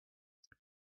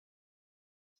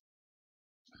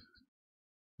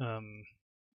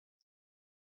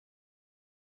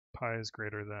pi is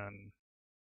greater than,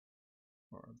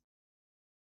 or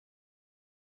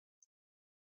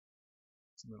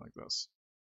something like this.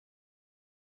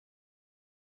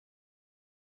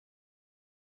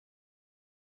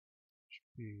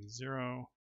 Should be 0.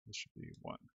 This should be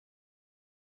 1.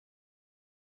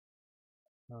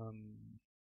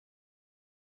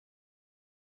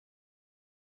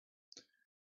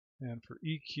 And for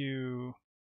EQ,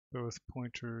 both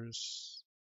pointers.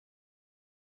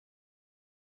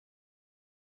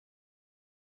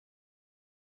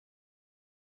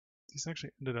 These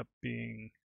actually ended up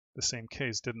being the same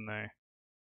case, didn't they? Let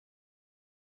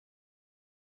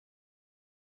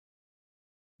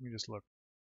me just look.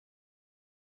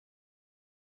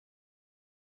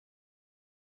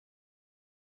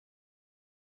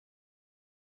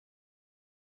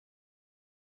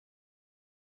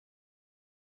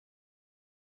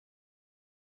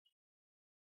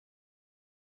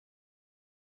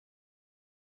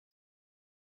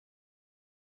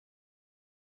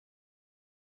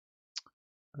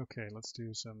 Okay, let's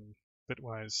do some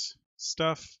Bitwise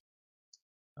stuff.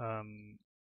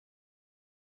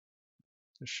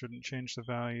 This shouldn't change the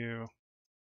value.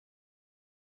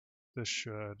 This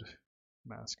should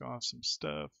mask off some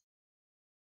stuff.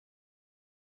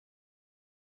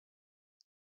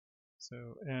 So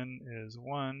n is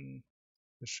 1.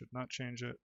 This should not change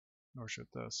it, nor should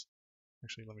this.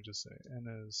 Actually, let me just say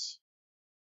n is,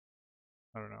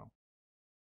 I don't know,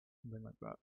 something like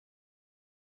that.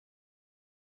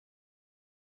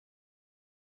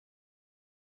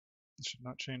 This should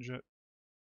not change it.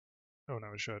 Oh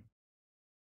no, it should.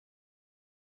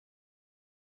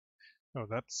 Oh,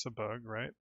 that's a bug, right?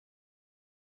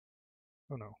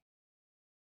 Oh no.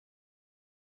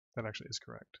 That actually is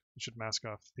correct. It should mask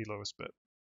off the lowest bit.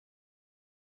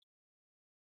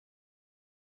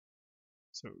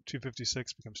 So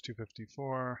 256 becomes 254,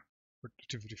 or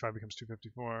 255 becomes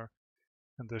 254,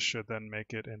 and this should then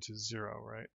make it into 0,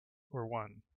 right? Or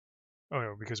 1. Oh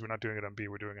no, because we're not doing it on B,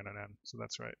 we're doing it on N, so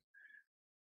that's right.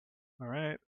 All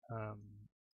right.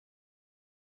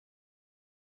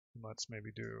 Let's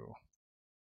maybe do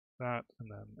that, and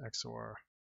then XOR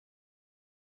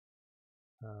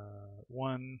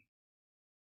 1.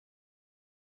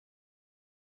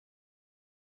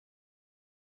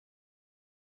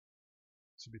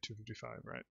 This would be 255,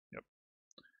 right? Yep.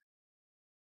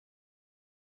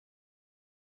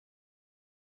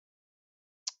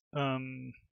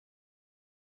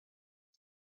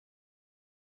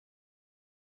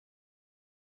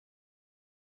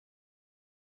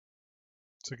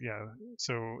 So yeah,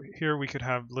 so here we could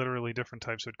have literally different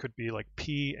types. So it could be like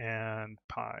P and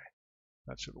pi.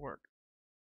 That should work.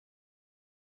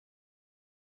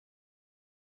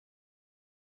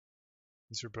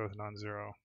 These are both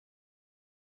non-zero.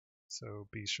 So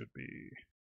B should be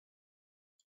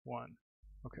 1.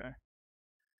 Okay.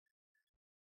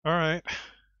 All right.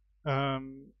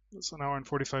 It's an hour and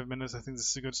 45 minutes. I think this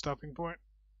is a good stopping point.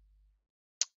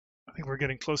 I think we're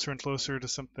getting closer and closer to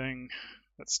something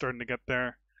that's starting to get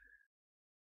there.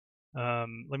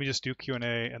 Let me just do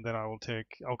Q&A, and then I'll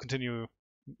continue.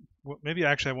 Maybe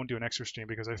actually I won't do an extra stream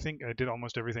because I think I did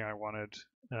almost everything I wanted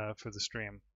for the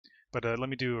stream. But let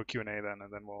me do a Q&A then,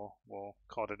 and then we'll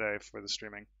call it a day for the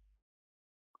streaming.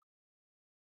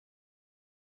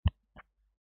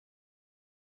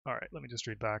 All right, let me just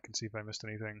read back and see if I missed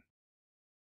anything.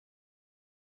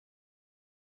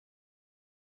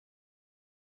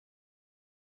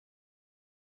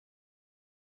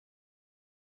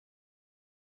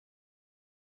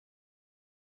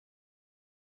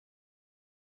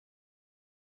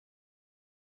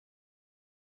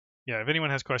 Yeah, if anyone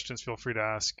has questions, feel free to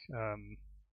ask.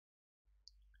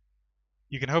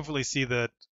 You can hopefully see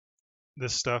that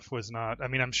this stuff was not, I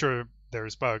mean, I'm sure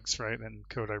there's bugs, right, in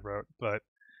code I wrote, but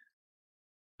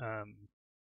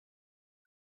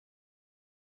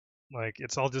like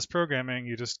it's all just programming.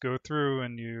 You just go through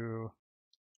and you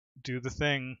do the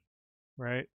thing,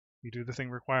 right? You do the thing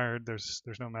required. There's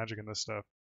no magic in this stuff.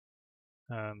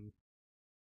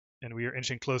 And we are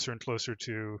inching closer and closer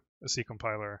to a C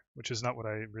compiler, which is not what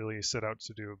I really set out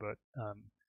to do, but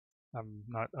I'm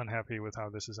not unhappy with how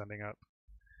this is ending up.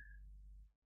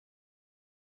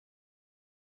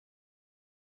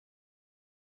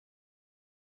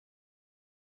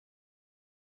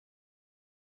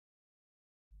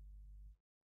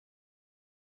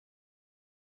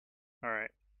 All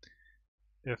right.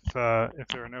 If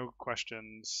there are no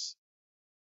questions,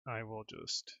 I will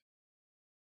just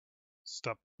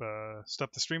stop the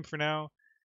stream for now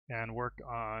and work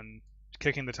on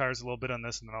kicking the tires a little bit on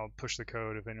this, and then I'll push the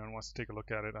code if anyone wants to take a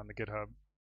look at it on the GitHub.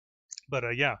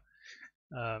 But yeah,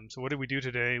 so what did we do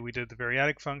today? We did the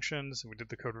variadic functions, and we did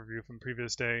the code review from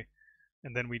previous day,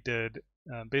 and then we did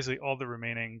basically all the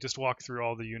remaining, just walk through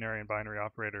all the unary and binary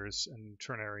operators and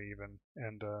ternary even,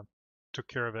 and took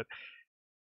care of it.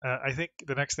 I think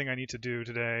the next thing I need to do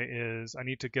today is I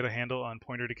need to get a handle on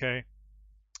pointer decay.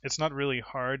 It's not really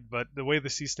hard, but the way the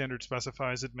C standard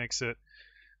specifies it makes it.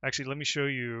 Actually, let me show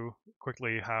you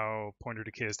quickly how pointer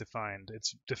decay is defined.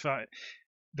 It's defined.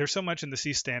 There's so much in the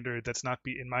C standard that's not,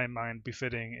 in my mind,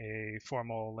 befitting a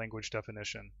formal language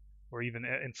definition, or even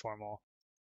informal.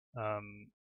 I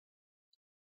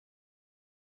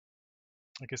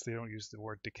guess they don't use the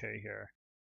word decay here,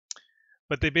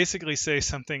 but they basically say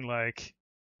something like,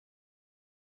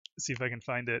 see if I can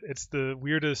find it. It's the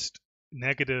weirdest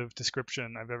negative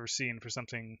description I've ever seen for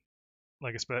something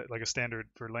like a standard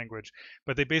for language.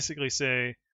 But they basically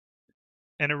say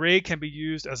an array can be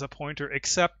used as a pointer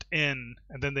except in,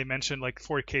 and then they mention like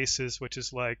 4 cases, which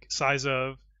is like size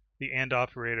of, the AND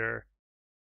operator,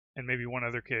 and maybe one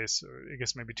other case, or I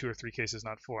guess maybe two or three cases,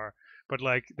 not four. But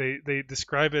like they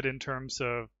describe it in terms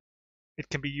of it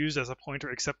can be used as a pointer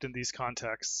except in these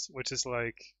contexts, which is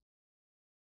like,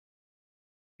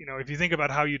 if you think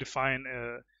about how you define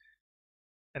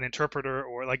an interpreter,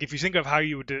 or like if you think of how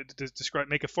you would describe,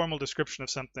 make a formal description of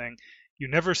something, you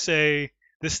never say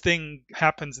this thing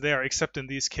happens there except in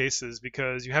these cases,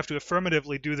 because you have to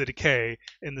affirmatively do the decay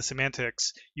in the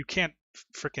semantics. You can't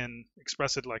frickin'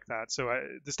 express it like that. So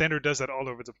the standard does that all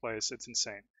over the place. It's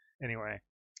insane. Anyway,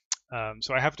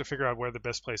 so I have to figure out where the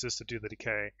best place is to do the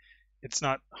decay. It's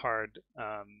not hard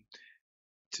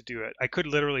to do it. I could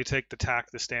literally take the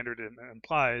tack the standard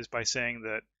implies by saying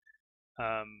that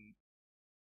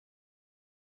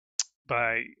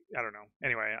by I don't know.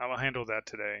 Anyway, I will handle that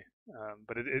today.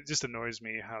 But it just annoys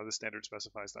me how the standard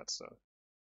specifies that stuff.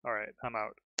 All right, I'm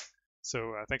out.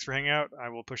 So thanks for hanging out. I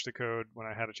will push the code when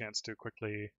I had a chance to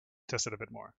quickly test it a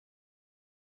bit more.